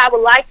 this is what I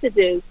would like to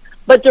do,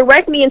 but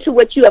direct me into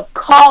what you have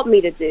called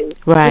me to do.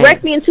 Right.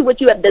 Direct me into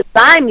what you have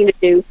designed me to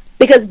do,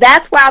 because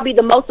that's where I'll be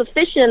the most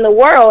efficient in the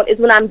world, is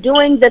when I'm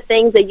doing the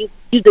things that you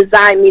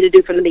designed me to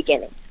do from the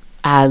beginning.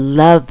 I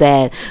love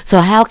that.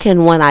 So how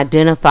can one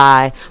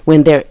identify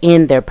when they're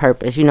in their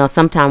purpose?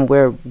 Sometimes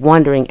we're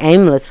wandering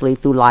aimlessly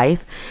through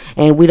life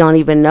and we don't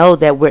even know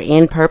that we're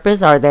in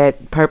purpose, or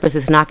that purpose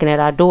is knocking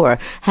at our door.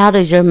 How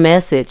does your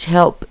message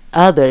help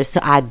others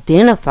to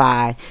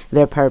identify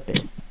their purpose?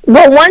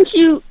 Well, once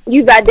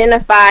you've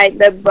identified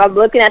by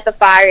looking at the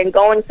fire and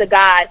going to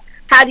God,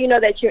 how do you know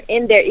that you're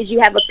in there? Is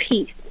you have a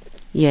peace.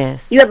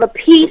 Yes. You have a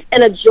peace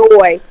and a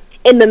joy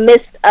in the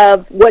midst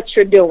of what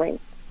you're doing.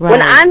 Right.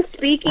 When I'm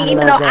speaking,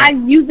 even though I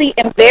usually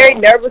am very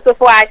nervous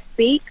before I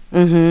speak,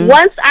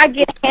 once I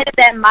get handed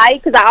that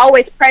mic, because I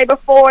always pray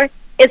before,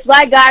 it's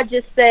like God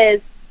just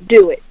says,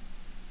 do it.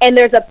 And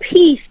there's a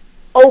peace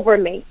over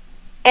me.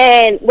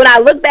 And when I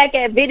look back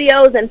at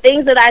videos and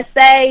things that I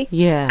say,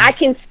 I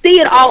can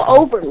see it all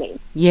over me.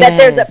 Yes. That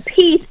there's a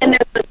peace and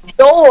there's a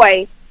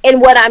joy in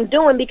what I'm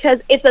doing, because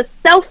it's a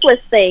selfless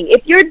thing.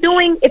 If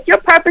your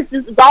purpose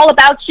is all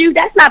about you,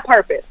 that's not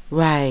purpose.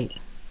 Right.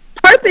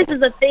 Purpose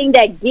is a thing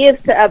that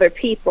gives to other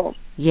people.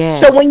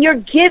 Yes. So when you're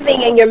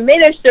giving and you're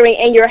ministering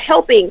and you're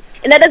helping,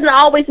 and that doesn't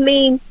always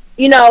mean,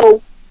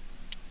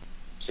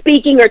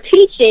 speaking or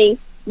teaching,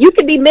 you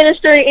could be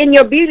ministering in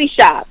your beauty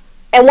shop.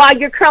 And while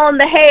you're curling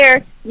the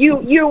hair,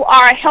 you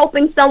are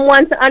helping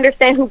someone to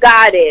understand who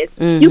God is.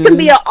 Mm-hmm. You can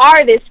be an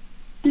artist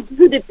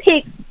who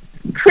depicts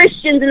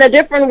Christians in a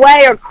different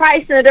way, or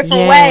Christ in a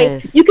different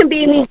way. You can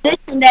be a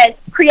musician that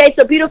creates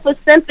a beautiful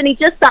symphony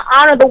just to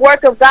honor the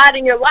work of God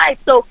in your life.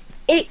 So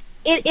it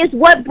is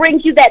what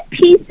brings you that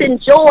peace and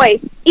joy,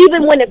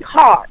 even when it's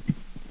hard.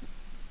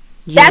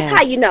 That's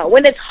how you know.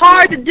 When it's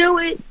hard to do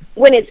it,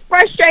 when it's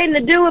frustrating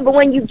to do it, but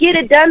when you get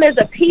it done, there's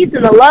a peace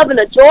and a love and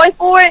a joy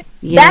for it.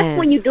 That's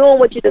when you're doing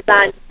what you're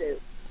designed to do.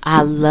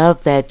 I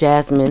love that,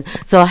 Jazzmine.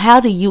 So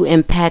how do you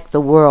impact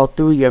the world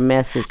through your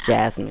message,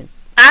 Jazzmine?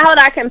 How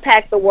do I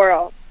impact the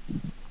world?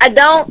 I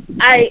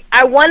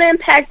want to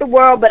impact the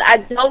world, but I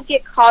don't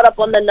get caught up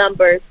on the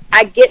numbers.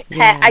 I get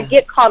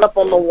caught up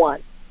on the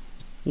one.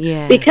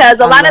 Yeah. Because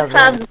a lot of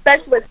times,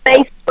 especially with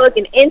Facebook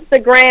and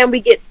Instagram,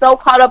 we get so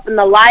caught up in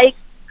the likes.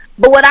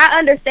 But what I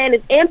understand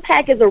is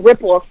impact is a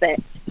ripple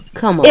effect.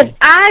 Come on. If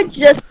I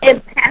just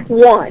impact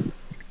one,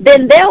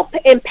 then they'll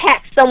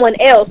impact someone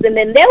else, and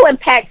then they'll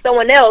impact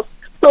someone else.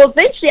 So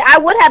eventually I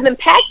would have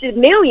impacted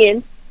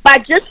millions by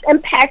just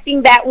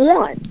impacting that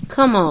one.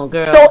 Come on,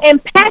 girl. So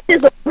impact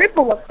is a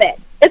ripple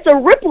effect. It's a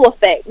ripple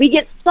effect. We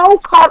get so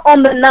caught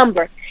on the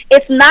number.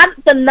 It's not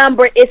the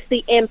number, it's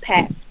the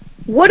impact.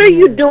 What are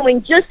you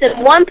doing just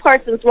in one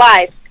person's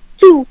life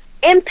to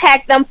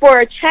impact them for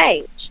a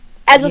change?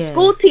 As a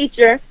school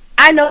teacher,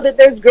 I know that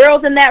there's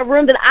girls in that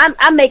room that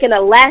I'm making a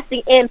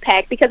lasting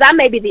impact, because I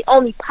may be the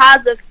only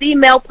positive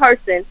female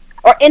person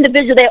or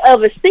individual they'll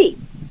ever see.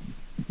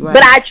 Right.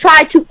 But I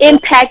try to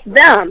impact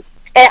them.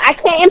 And I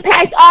can't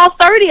impact all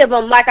 30 of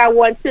them like I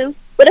want to.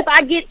 But if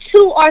I get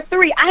 2 or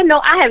 3, I know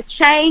I have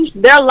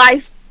changed their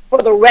life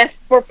for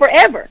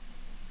forever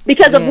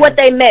because of what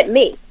they met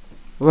me.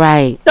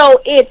 Right.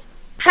 So it's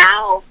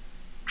how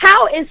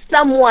is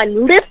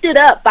someone lifted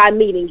up by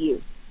meeting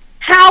you?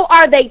 How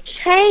are they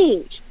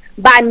changed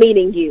by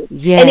meeting you?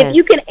 Yes. And if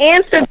you can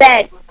answer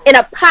that in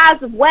a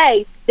positive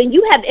way, then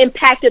you have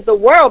impacted the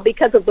world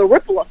because of the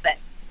ripple effect.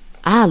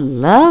 I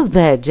love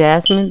that,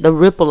 Jazzmine, the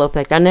ripple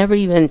effect. I never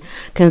even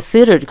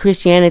considered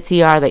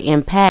Christianity or the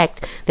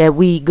impact that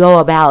we go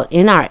about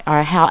in our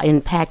how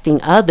impacting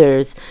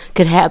others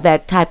could have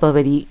that type of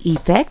an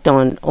effect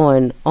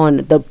on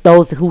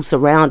those who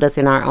surround us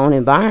in our own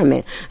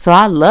environment. So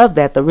I love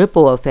that, the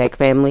ripple effect,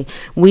 family.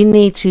 We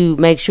need to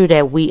make sure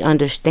that we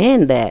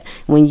understand that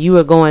when you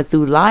are going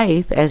through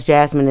life, as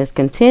Jazzmine is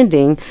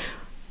contending,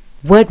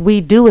 what we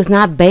do is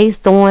not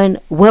based on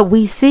what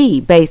we see,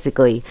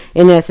 basically.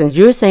 In essence,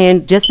 you're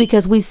saying just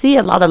because we see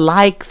a lot of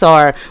likes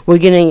or we're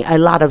getting a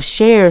lot of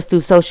shares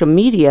through social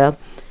media,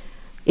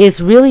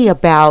 it's really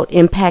about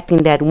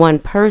impacting that one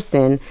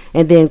person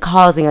and then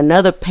causing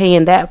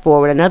paying that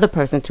forward, another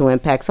person to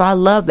impact. So I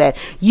love that.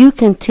 You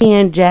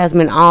contend,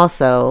 Jazzmine,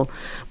 also,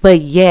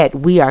 but yet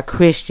we are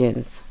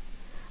Christians.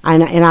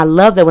 And I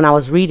love that when I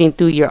was reading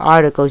through your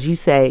articles, you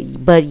say,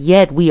 but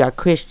yet we are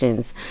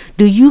Christians.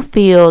 Do you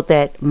feel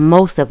that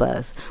most of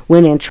us,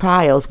 when in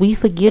trials, we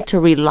forget to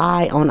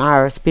rely on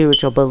our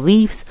spiritual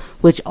beliefs,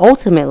 which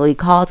ultimately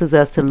causes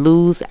us to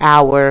lose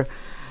our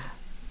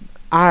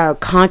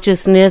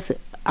consciousness,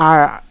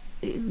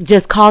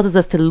 just causes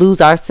us to lose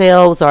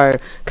ourselves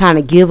or kind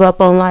of give up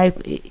on life,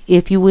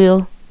 if you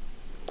will?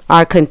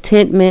 Our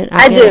contentment,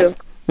 I guess. Do.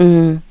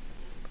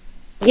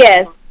 Mm-hmm.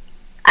 Yes.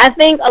 I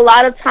think a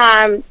lot of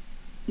times,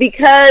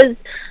 because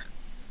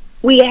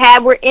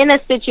we're in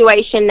a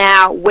situation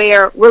now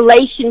where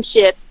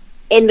relationships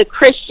in the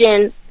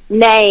Christian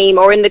name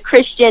or in the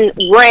Christian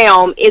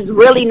realm is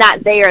really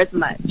not there as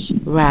much.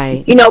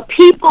 Right.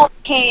 People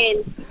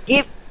can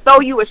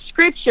throw you a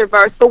scripture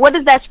verse, but what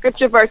does that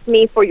scripture verse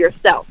mean for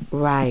yourself?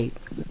 Right.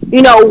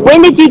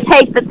 When did you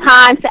take the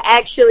time to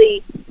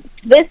actually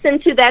listen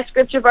to that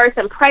scripture verse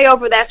and pray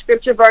over that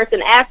scripture verse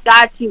and ask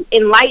God to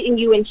enlighten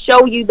you and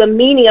show you the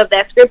meaning of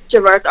that scripture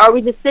verse? Or are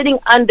we just sitting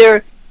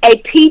under a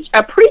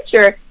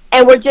preacher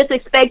and we're just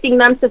expecting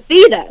them to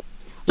feed us?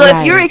 So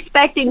if you're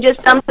expecting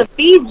just them to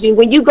feed you,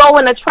 when you go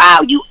in a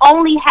trial, you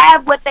only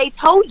have what they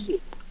told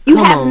you. You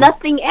have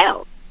nothing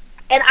else.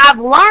 And I've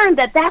learned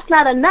that that's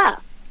not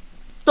enough.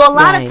 So a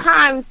lot of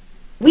times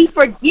we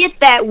forget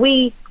that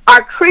we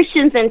are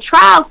Christians in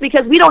trials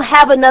because we don't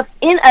have enough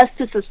in us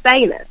to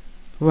sustain us.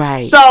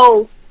 Right.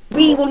 So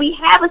when we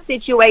have a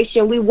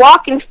situation, we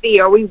walk in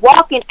fear, we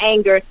walk in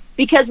anger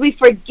because we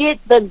forget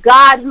the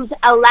God who's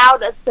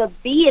allowed us to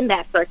be in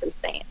that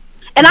circumstance.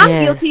 And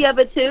I'm guilty of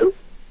it too.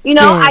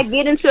 I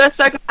get into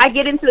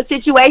a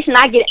situation,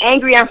 I get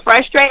angry and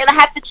frustrated, and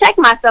I have to check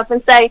myself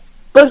and say,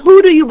 but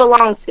who do you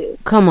belong to?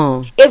 Come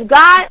on. If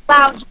God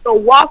allows you to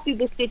walk through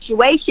this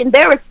situation,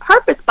 there is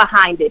purpose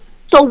behind it.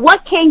 So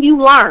what can you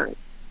learn?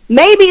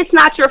 Maybe it's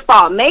not your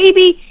fault.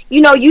 Maybe,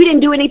 you didn't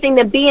do anything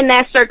to be in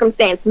that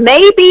circumstance.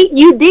 Maybe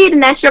you did,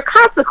 and that's your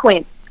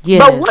consequence.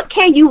 Yes. But what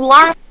can you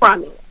learn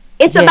from it?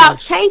 It's about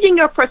changing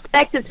your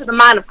perspective to the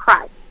mind of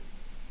Christ.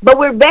 But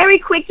we're very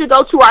quick to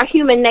go to our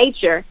human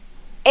nature,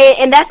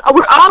 and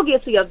we're all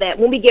guilty of that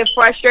when we get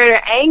frustrated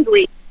or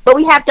angry. But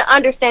we have to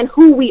understand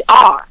who we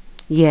are.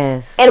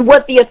 Yes. And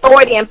what the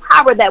authority and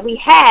power that we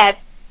have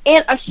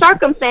in a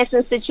circumstance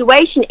and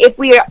situation if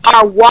we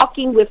are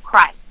walking with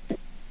Christ.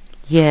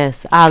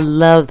 Yes, I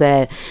love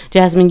that.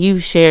 Jazzmine, you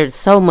shared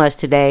so much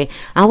today.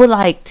 I would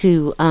like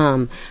to,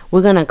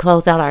 we're going to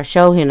close out our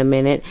show here in a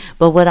minute,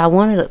 but what I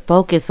wanted to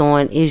focus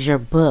on is your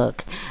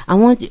book. I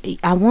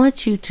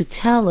want you to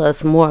tell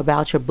us more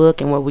about your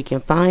book and where we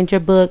can find your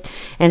book,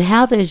 and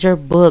how does your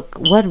book,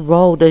 what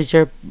role does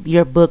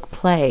your book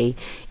play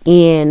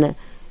in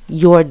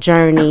your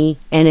journey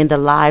and in the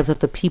lives of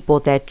the people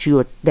that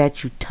you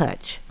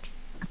touch?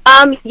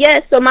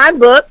 Yes, so my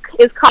book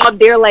is called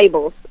Dear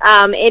Labels,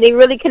 and it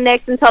really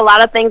connects into a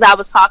lot of things I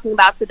was talking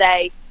about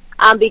today,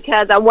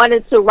 because I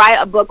wanted to write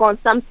a book on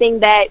something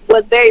that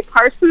was very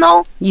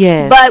personal,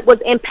 but was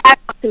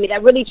impactful to me,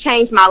 that really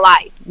changed my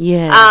life.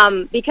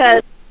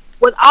 Because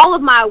with all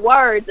of my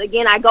words,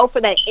 again, I go for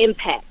that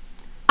impact.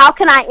 How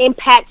can I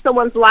impact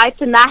someone's life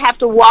to not have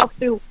to walk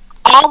through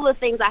all the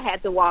things I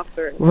had to walk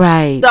through?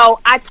 Right. So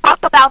I talk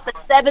about the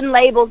 7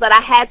 labels that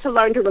I had to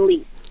learn to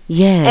release.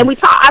 Yes. And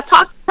I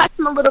touched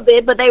them a little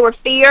bit, but they were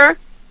fear,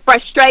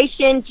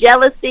 frustration,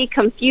 jealousy,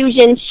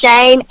 confusion,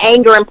 shame,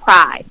 anger, and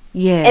pride.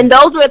 Yes. And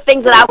those were the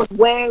things that I was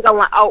wearing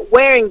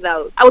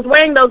those. I was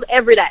wearing those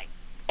every day.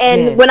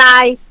 And when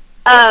I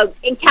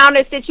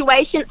encountered a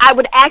situation, I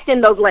would act in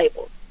those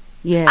labels.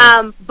 Yes.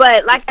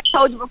 But like I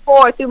told you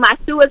before, through my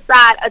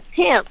suicide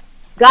attempt,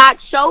 God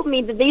showed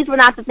me that these were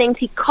not the things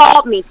He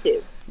called me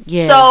to.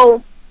 Yes.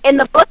 So in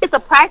the book, it's a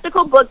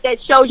practical book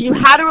that shows you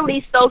how to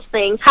release those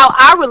things, how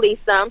I release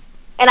them,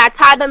 and I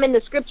tie them into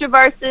scripture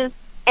verses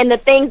and the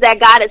things that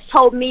God has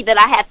told me that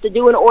I have to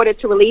do in order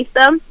to release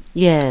them.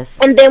 Yes.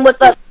 And then with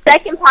the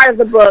second part of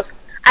the book,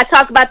 I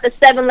talk about the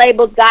 7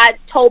 labels God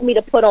told me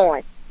to put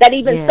on, that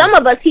even some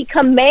of us, He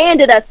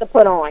commanded us to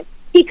put on.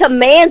 He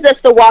commands us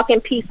to walk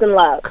in peace and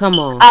love. Come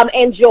on.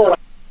 And joy.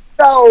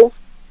 So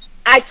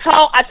I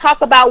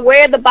talk about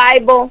where the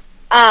Bible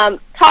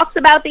talks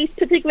about these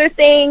particular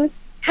things,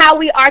 how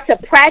we are to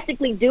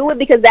practically do it,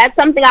 because that's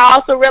something I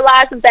also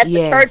realize is that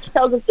the church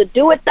tells us to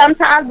do it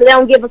sometimes, but they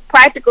don't give us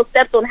practical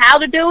steps on how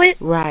to do it.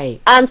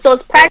 Right. So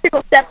it's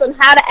practical steps on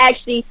how to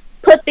actually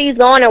put these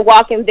on and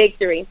walk in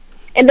victory.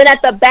 And then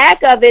at the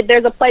back of it,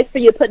 there's a place for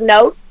you to put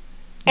notes.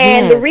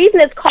 And the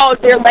reason it's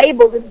called Dear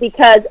Labels is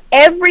because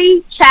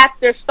every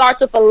chapter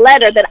starts with a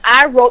letter that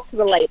I wrote to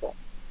the label.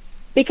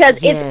 Because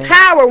it's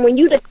power when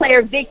you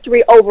declare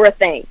victory over a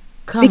thing.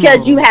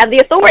 Because you have the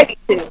authority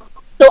to.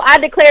 So I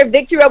declared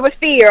victory over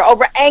fear,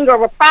 over anger,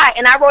 over pride,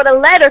 and I wrote a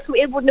letter so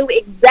it would know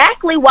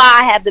exactly why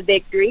I had the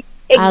victory,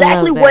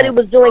 exactly what it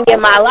was doing in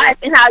my life,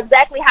 and how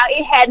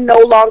it had no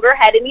longer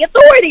had any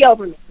authority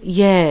over me.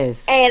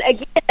 Yes. And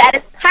again, that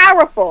is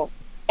powerful.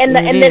 And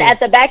then at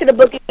the back of the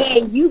book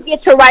again, you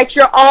get to write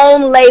your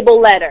own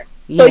label letter.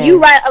 So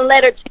you write a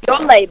letter to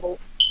your label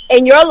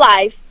in your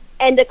life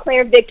and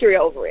declare victory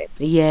over it.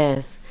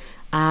 Yes.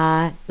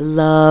 I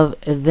love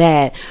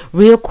that.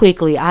 Real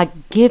quickly,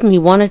 give me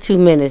 1 or 2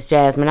 minutes,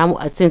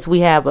 Jazzmine. Since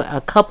we have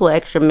a couple of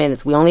extra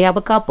minutes, we only have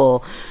a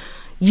couple.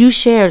 You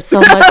shared so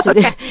much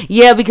today.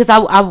 Yeah, because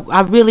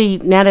I really,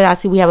 now that I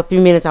see we have a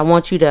few minutes, I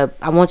want you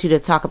to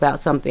talk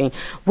about something.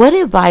 What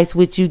advice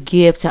would you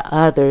give to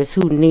others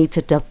who need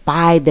to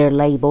defy their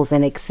labels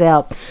and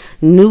accept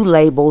new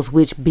labels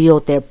which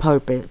build their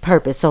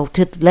purpose? So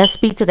let's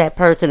speak to that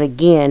person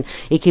again.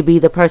 It could be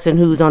the person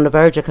who's on the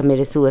verge of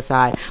committing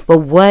suicide. But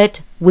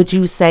what would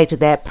you say to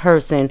that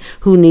person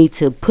who needs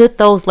to put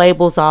those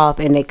labels off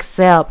and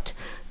accept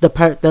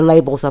the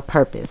labels of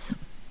purpose?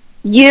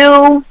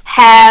 You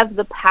have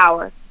the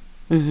power.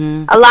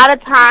 Mm-hmm. A lot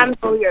of times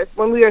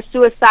when we are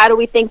suicidal,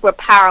 we think we're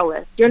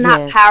powerless. You're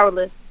not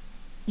powerless.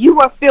 You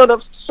are filled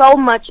of so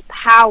much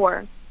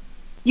power.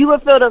 You are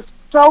filled of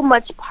so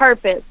much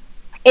purpose.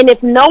 And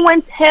if no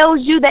one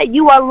tells you that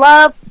you are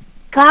loved,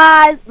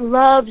 God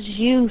loves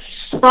you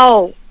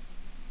so.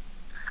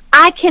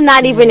 I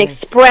cannot even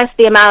express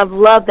the amount of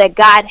love that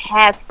God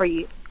has for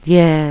you.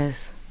 Yes.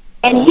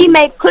 And He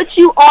may put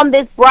you on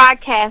this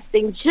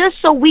broadcasting just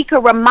so we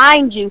can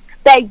remind you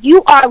that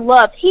you are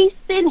loved. He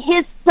sent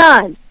His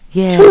Son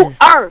to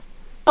earth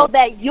so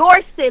that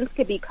your sins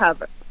could be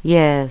covered.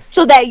 Yes.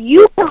 So that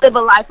you could live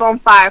a life on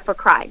fire for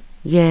Christ.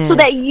 Yes. So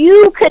that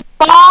you could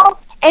fall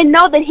and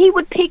know that He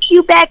would pick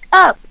you back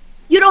up.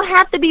 You don't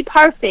have to be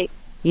perfect.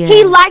 Yes.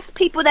 He likes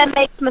people that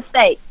make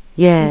mistakes.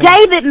 Yes.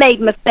 David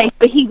made mistakes,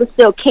 but he was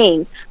still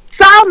king.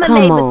 Solomon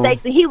made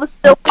mistakes, and he was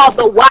still called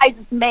the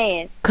wisest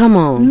man. Come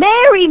on.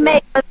 Mary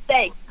made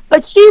mistakes,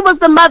 but she was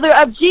the mother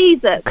of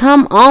Jesus.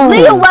 Come on.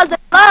 Leah wasn't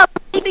loved,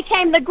 but she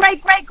became the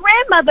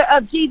great-great-grandmother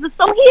of Jesus.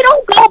 So He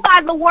don't go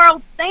by the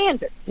world's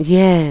standards.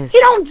 Yes. He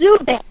don't do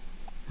that.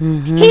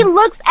 Mm-hmm. He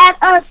looks at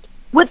us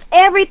with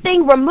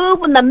everything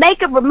removed, with the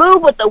makeup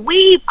removed, with the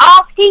weave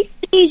off. He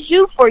sees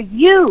you for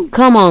you.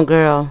 Come on,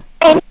 girl.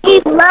 And he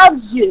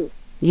loves you.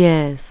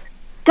 Yes.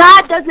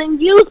 God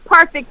doesn't use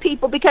perfect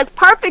people because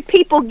perfect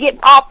people get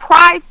all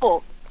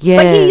prideful.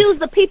 Yes. But he used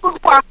the people who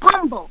are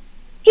humble.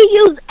 He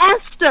used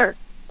Esther.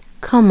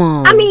 Come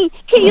on. I mean,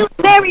 he used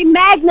Mary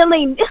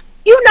Magdalene.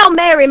 You know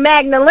Mary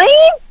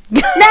Magdalene.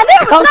 Now,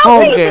 there was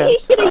no reason he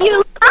should have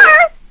used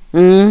her.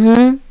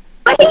 Mm-hmm.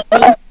 But he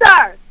used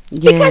her.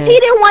 Yes. Because he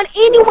didn't want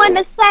anyone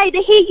to say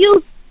that he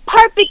used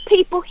perfect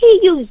people. He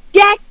used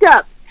jacked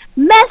up,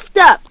 messed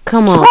up,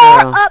 come on,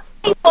 tore up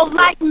people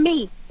like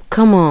me.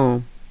 Come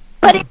on.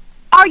 But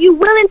are you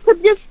willing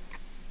to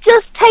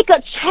just take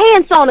a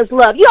chance on his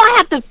love? You don't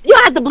have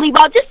to believe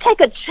all. Just take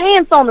a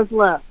chance on his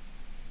love.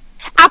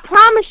 I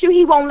promise you,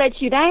 he won't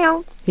let you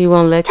down. He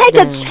won't let you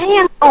down. Take a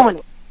chance on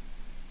it.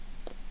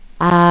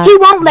 He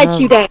won't let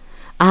you down.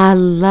 I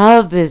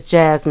love this,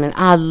 Jazzmine.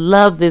 I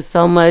love this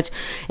so much.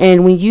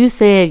 And when you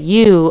said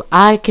you,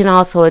 I can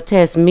also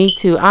attest, me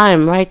too. I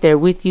am right there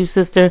with you,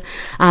 sister.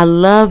 I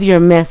love your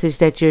message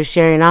that you're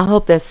sharing. I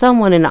hope that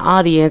someone in the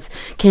audience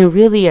can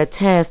really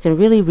attest and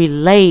really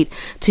relate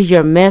to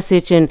your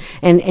message and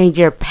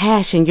your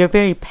passion. You're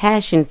very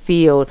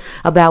passion-filled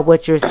about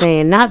what you're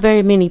saying. Not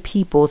very many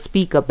people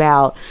speak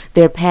about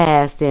their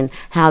past and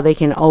how they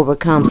can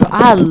overcome. So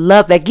I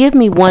love that. Give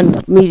me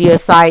one media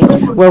site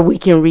where we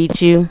can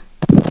reach you.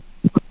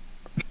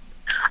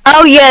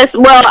 Oh yes,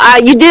 well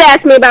you did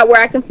ask me about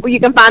where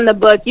you can find the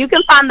book. You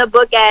can find the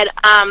book at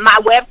my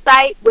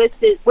website, which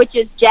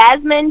is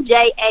Jazzmine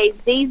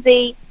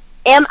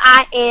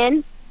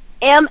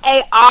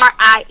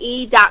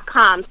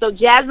JazzmineMarie.com. So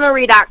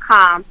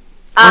jazzmarie.com.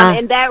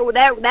 And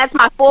that's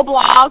my full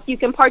blog. You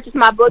can purchase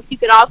my book. You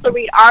can also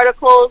read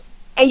articles,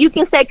 and you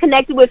can stay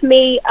connected with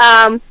me.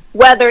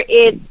 Whether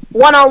it's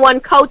one-on-one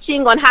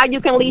coaching on how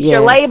you can lease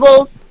your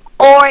labels,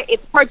 or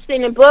it's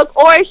purchasing a book,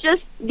 or it's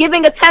just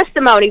giving a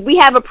testimony. We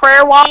have a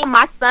prayer wall.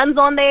 My son's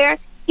on there.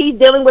 He's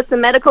dealing with some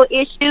medical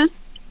issues.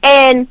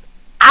 And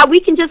we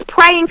can just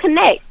pray and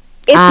connect.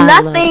 It's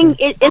nothing.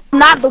 It's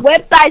not, the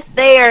website's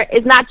there.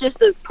 It's not just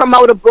to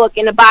promote a book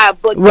and to buy a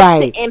book.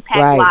 Right. It's to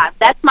impact lives.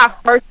 That's my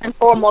first and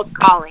foremost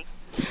calling.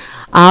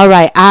 All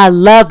right. I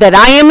love that.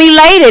 I am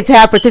elated to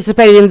have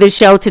participated in this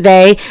show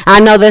today. I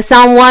know that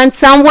someone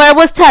somewhere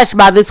was touched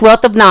by this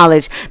wealth of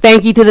knowledge.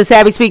 Thank you to the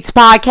Savvy Speaks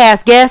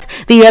podcast guest,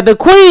 the other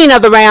queen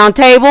of the round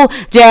table,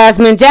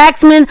 Jazzmine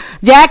Jackson,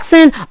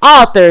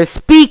 author,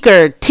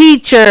 speaker,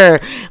 teacher,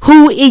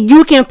 who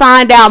you can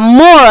find out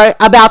more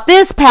about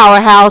this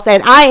powerhouse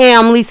at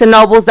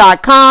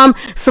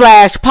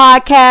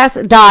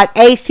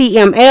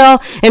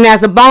iamlisanobles.com/podcast.html. And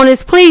as a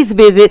bonus, please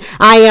visit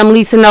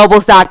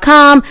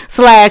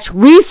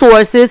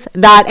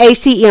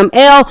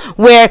iamlisanobles.com/resources.html,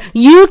 where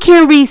you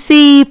can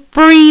receive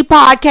free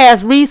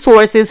podcast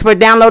resources for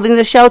downloading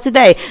the show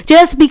today.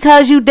 Just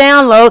because you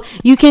download,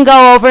 you can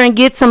go over and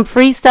get some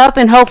free stuff,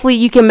 and hopefully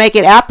you can make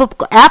it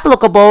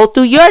applicable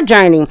through your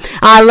journey.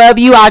 I love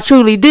you. I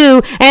truly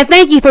do. And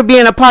thank you for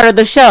being a part of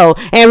the show.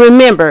 And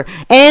remember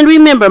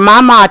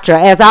my mantra,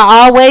 as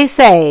I always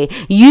say,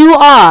 you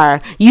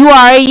are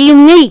a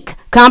unique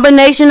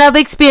combination of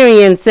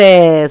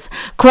experiences,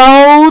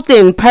 clothed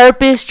in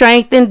purpose,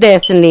 strength, and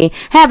destiny.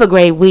 Have a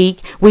great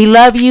week. We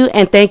love you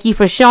and thank you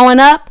for showing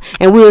up.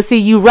 And we will see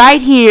you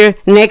right here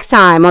next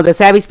time on the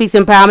Savvy Speaks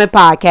Empowerment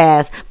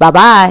Podcast.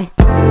 Bye-bye.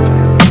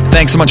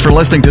 Thanks so much for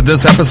listening to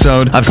this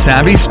episode of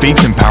Savvy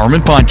Speaks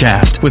Empowerment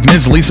Podcast with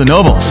Ms. Lisa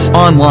Nobles.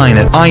 Online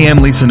at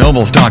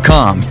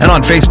iamlisanobles.com and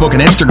on Facebook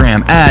and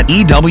Instagram at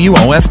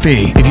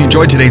EWOFP. If you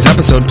enjoyed today's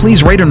episode,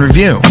 please rate and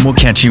review. And we'll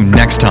catch you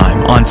next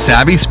time on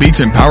Savvy Speaks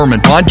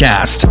Empowerment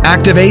Podcast.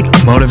 Activate,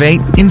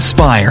 motivate,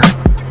 inspire.